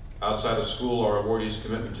 Outside of school, our awardee's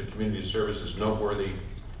commitment to community service is noteworthy.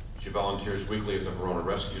 She volunteers weekly at the Verona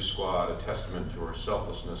Rescue Squad, a testament to her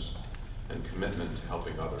selflessness and commitment to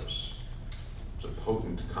helping others. It's a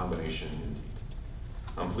potent combination indeed.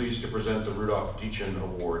 I'm pleased to present the Rudolph Deachin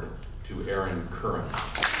Award to Erin Curran.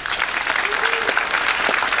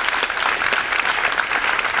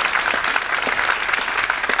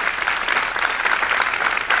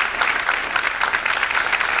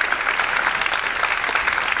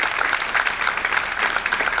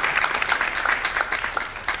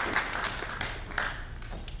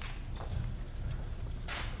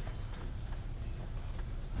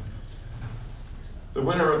 The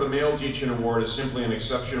winner of the Male Deachin Award is simply an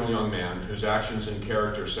exceptional young man whose actions and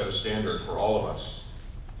character set a standard for all of us.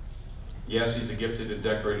 Yes, he's a gifted and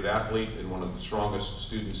decorated athlete and one of the strongest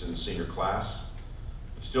students in the senior class,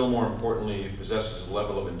 but still more importantly, he possesses a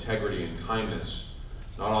level of integrity and kindness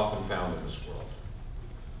not often found in this world.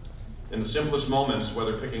 In the simplest moments,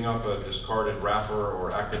 whether picking up a discarded wrapper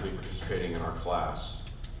or actively participating in class,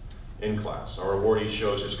 our awardee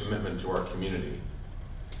shows his commitment to our community.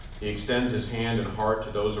 He extends his hand and heart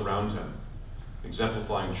to those around him,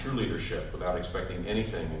 exemplifying true leadership without expecting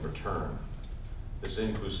anything in return. This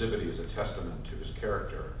inclusivity is a testament to his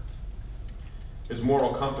character. His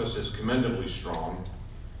moral compass is commendably strong.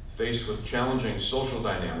 Faced with challenging social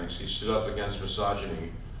dynamics, he stood up against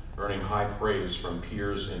misogyny, earning high praise from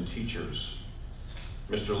peers and teachers.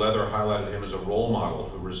 Mr. Leather highlighted him as a role model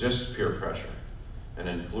who resists peer pressure and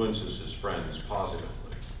influences his friends positively,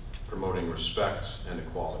 promoting respect and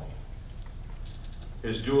equality.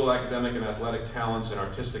 His dual academic and athletic talents and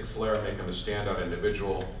artistic flair make him a standout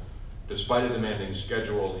individual. Despite a demanding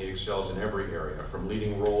schedule, he excels in every area, from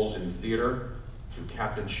leading roles in theater to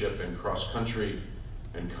captainship in cross country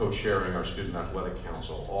and co-chairing our Student Athletic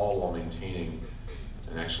Council, all while maintaining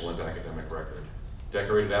an excellent academic record.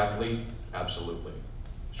 Decorated athlete? Absolutely.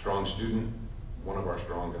 Strong student? One of our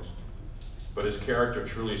strongest. But his character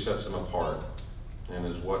truly sets him apart and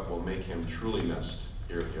is what will make him truly missed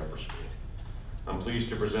here at the upper school. I'm pleased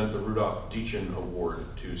to present the Rudolph Deachin Award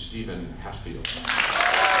to Stephen Hatfield.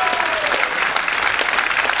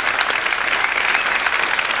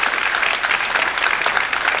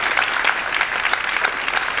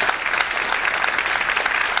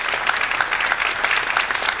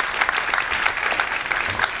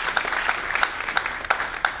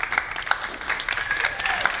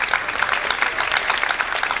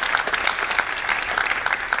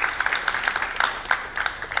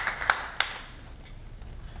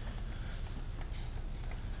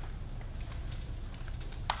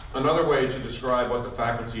 Another way to describe what the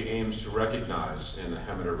faculty aims to recognize in the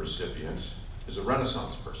Hemeter recipient is a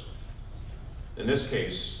Renaissance person. In this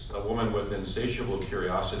case, a woman with insatiable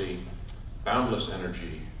curiosity, boundless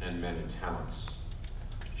energy, and many talents.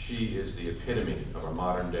 She is the epitome of a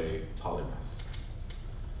modern-day polymath.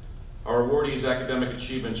 Our awardee's academic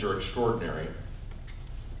achievements are extraordinary.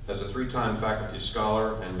 As a 3-time faculty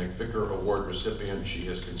scholar and McVicker Award recipient, she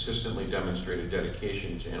has consistently demonstrated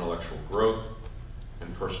dedication to intellectual growth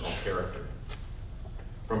and personal character.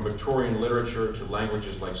 From Victorian literature to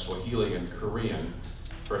languages like Swahili and Korean,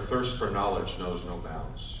 her thirst for knowledge knows no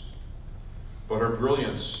bounds. But her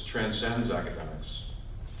brilliance transcends academics.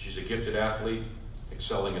 She's a gifted athlete,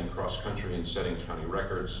 excelling in cross country and setting county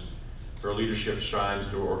records. Her leadership shines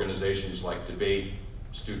through organizations like Debate,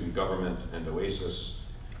 Student Government, and Oasis,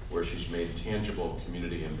 where she's made tangible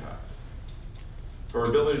community impact. Her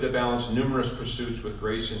ability to balance numerous pursuits with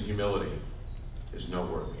grace and humility is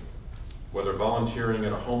noteworthy. Whether volunteering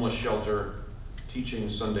at a homeless shelter, teaching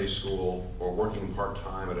Sunday school, or working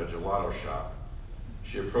part-time at a gelato shop,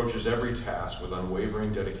 she approaches every task with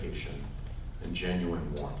unwavering dedication and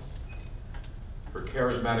genuine warmth. Her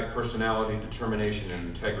charismatic personality, determination, and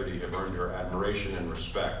integrity have earned her admiration and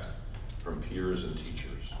respect from peers and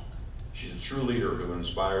teachers. She's a true leader who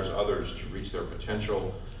inspires others to reach their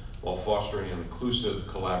potential while fostering an inclusive,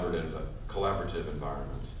 collaborative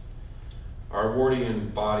environment. Our awardee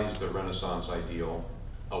embodies the Renaissance ideal,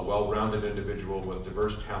 a well-rounded individual with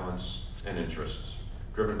diverse talents and interests,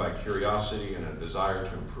 driven by curiosity and a desire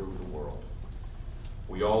to improve the world.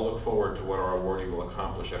 We all look forward to what our awardee will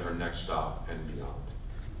accomplish at her next stop and beyond.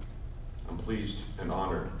 I'm pleased and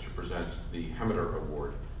honored to present the Hemeter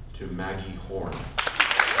Award to Maggie Horn.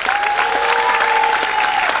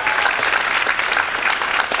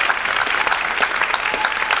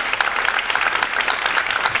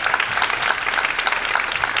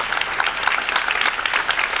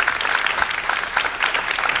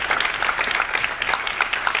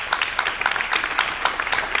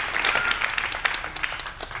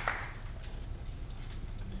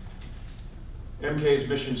 MKA's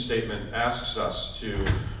mission statement asks us to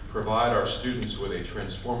provide our students with a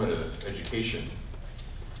transformative education.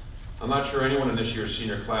 I'm not sure anyone in this year's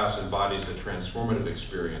senior class embodies the transformative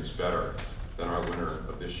experience better than our winner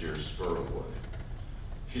of this year's Spur Award.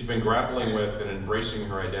 She's been grappling with and embracing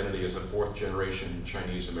her identity as a 4th-generation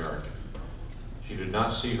Chinese American. She did not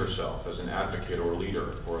see herself as an advocate or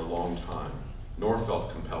leader for a long time, nor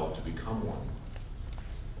felt compelled to become one.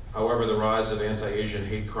 However, the rise of anti-Asian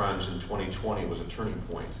hate crimes in 2020 was a turning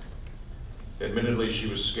point. Admittedly, she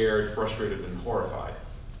was scared, frustrated, and horrified.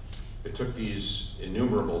 It took these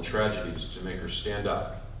innumerable tragedies to make her stand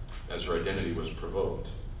up as her identity was provoked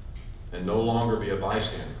and no longer be a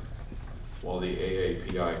bystander while the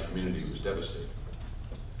AAPI community was devastated.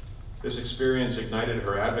 This experience ignited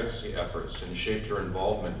her advocacy efforts and shaped her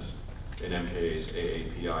involvement in MKA's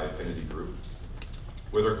AAPI affinity group.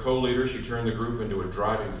 With her co-leader, she turned the group into a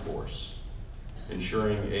driving force,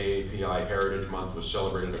 ensuring AAPI Heritage Month was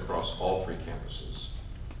celebrated across all 3 campuses.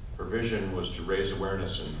 Her vision was to raise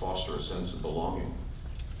awareness and foster a sense of belonging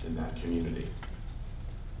in that community.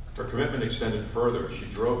 Her commitment extended further. She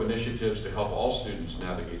drove initiatives to help all students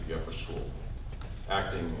navigate the upper school,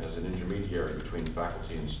 acting as an intermediary between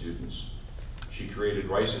faculty and students. She created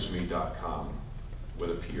ricesme.com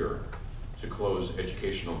with a peer to close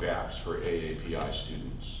educational gaps for AAPI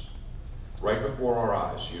students. Right before our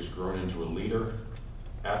eyes, she has grown into a leader,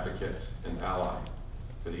 advocate, and ally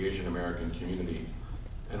for the Asian American community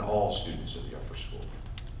and all students of the upper school.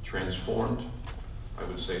 Transformed? I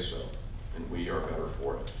would say so, and we are better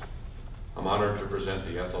for it. I'm honored to present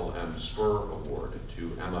the Ethel M. Spur Award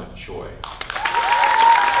to Emma Choi.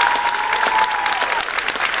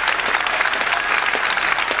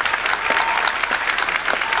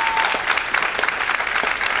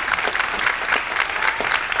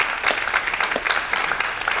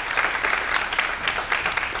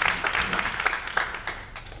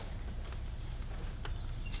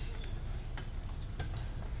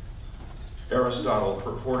 Aristotle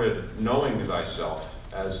purported knowing thyself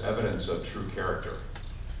as evidence of true character.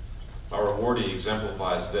 Our awardee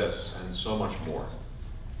exemplifies this and so much more.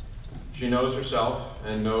 She knows herself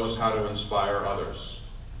and knows how to inspire others.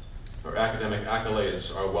 Her academic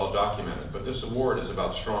accolades are well documented, but this award is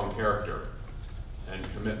about strong character and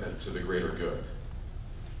commitment to the greater good.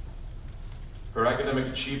 Her academic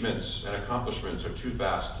achievements and accomplishments are too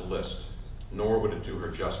vast to list, nor would it do her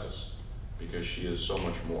justice, because she is so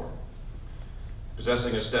much more.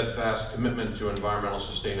 Possessing a steadfast commitment to environmental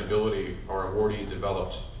sustainability, our awardee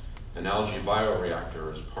developed an algae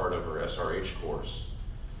bioreactor as part of her SRH course,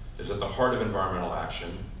 is at the heart of environmental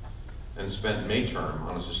action, and spent May term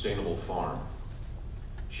on a sustainable farm.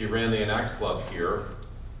 She ran the Enact Club here,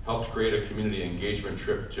 helped create a community engagement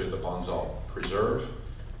trip to the Bonsall Preserve,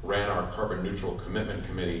 ran our carbon neutral commitment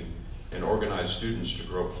committee, and organized students to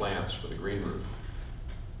grow plants for the green roof.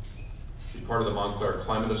 She's part of the Montclair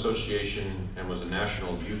Climate Association and was a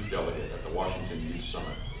national youth delegate at the Washington Youth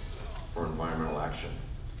Summit for environmental action.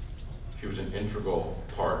 She was an integral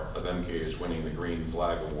part of MKA's winning the Green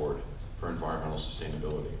Flag Award for environmental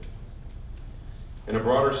sustainability. In a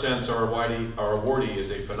broader sense, our awardee is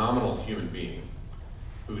a phenomenal human being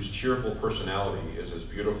whose cheerful personality is as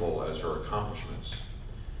beautiful as her accomplishments.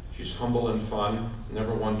 She's humble and fun,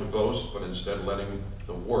 never one to boast, but instead letting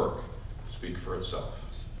the work speak for itself.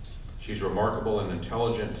 She's remarkable and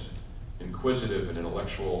intelligent, inquisitive and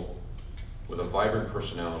intellectual, with a vibrant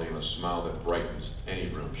personality and a smile that brightens any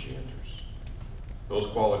room she enters. Those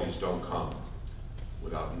qualities don't come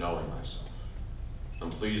without knowing myself. I'm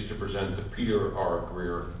pleased to present the Peter R.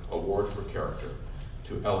 Greer Award for Character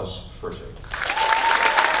to Ellis Furtig.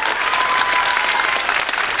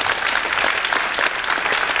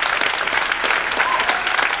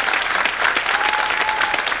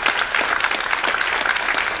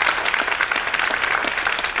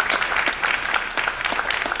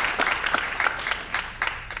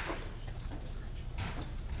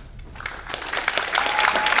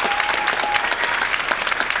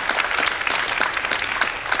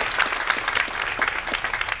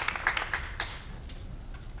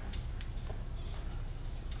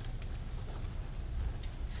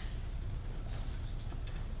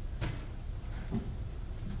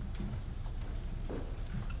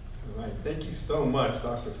 Thank you so much,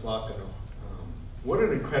 Dr. Flacco. What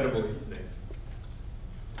an incredible evening.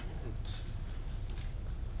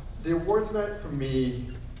 The awards night for me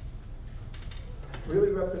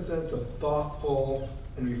really represents a thoughtful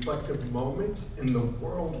and reflective moment in the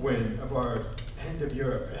whirlwind of our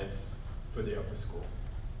end-of-year events for the upper school.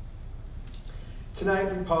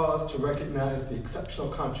 Tonight we pause to recognize the exceptional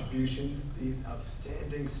contributions these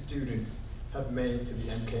outstanding students have made to the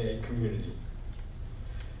MKA community.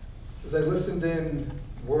 As I listened in,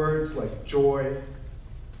 words like joy,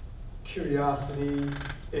 curiosity,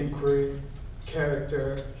 inquiry,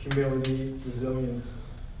 character, humility, resilience,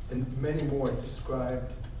 and many more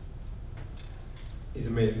described these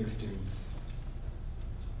amazing students.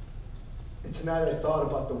 And tonight I thought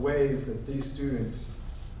about the ways that these students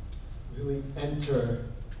really enter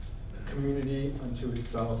the community unto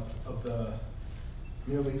itself. Of the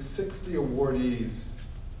nearly 60 awardees,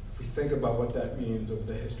 if we think about what that means over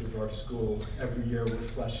the history of our school, every year we're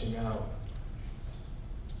fleshing out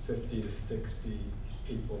 50 to 60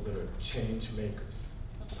 people that are change makers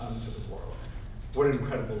out into the world. What an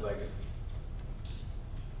incredible legacy.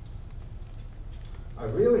 I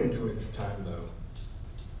really enjoy this time though,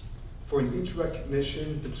 for in each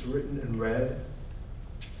recognition that's written and read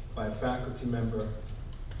by a faculty member,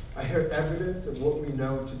 I hear evidence of what we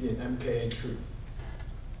know to be an MKA truth.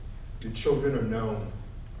 Your children are known,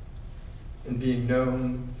 and being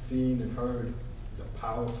known, seen, and heard is a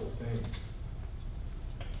powerful thing.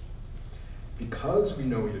 Because we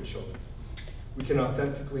know your children, we can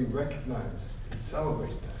authentically recognize and celebrate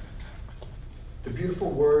them. The beautiful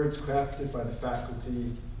words crafted by the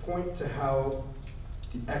faculty point to how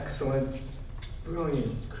the excellence,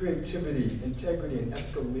 brilliance, creativity, integrity, and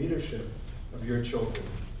ethical leadership of your children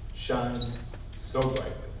shine so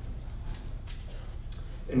brightly.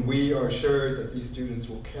 And we are assured that these students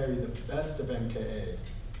will carry the best of MKA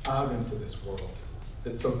out into this world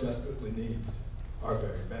that so desperately needs our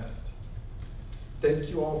very best. Thank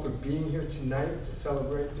you all for being here tonight to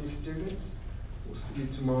celebrate these students. We'll see you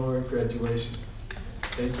tomorrow at graduation.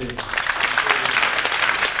 Thank you.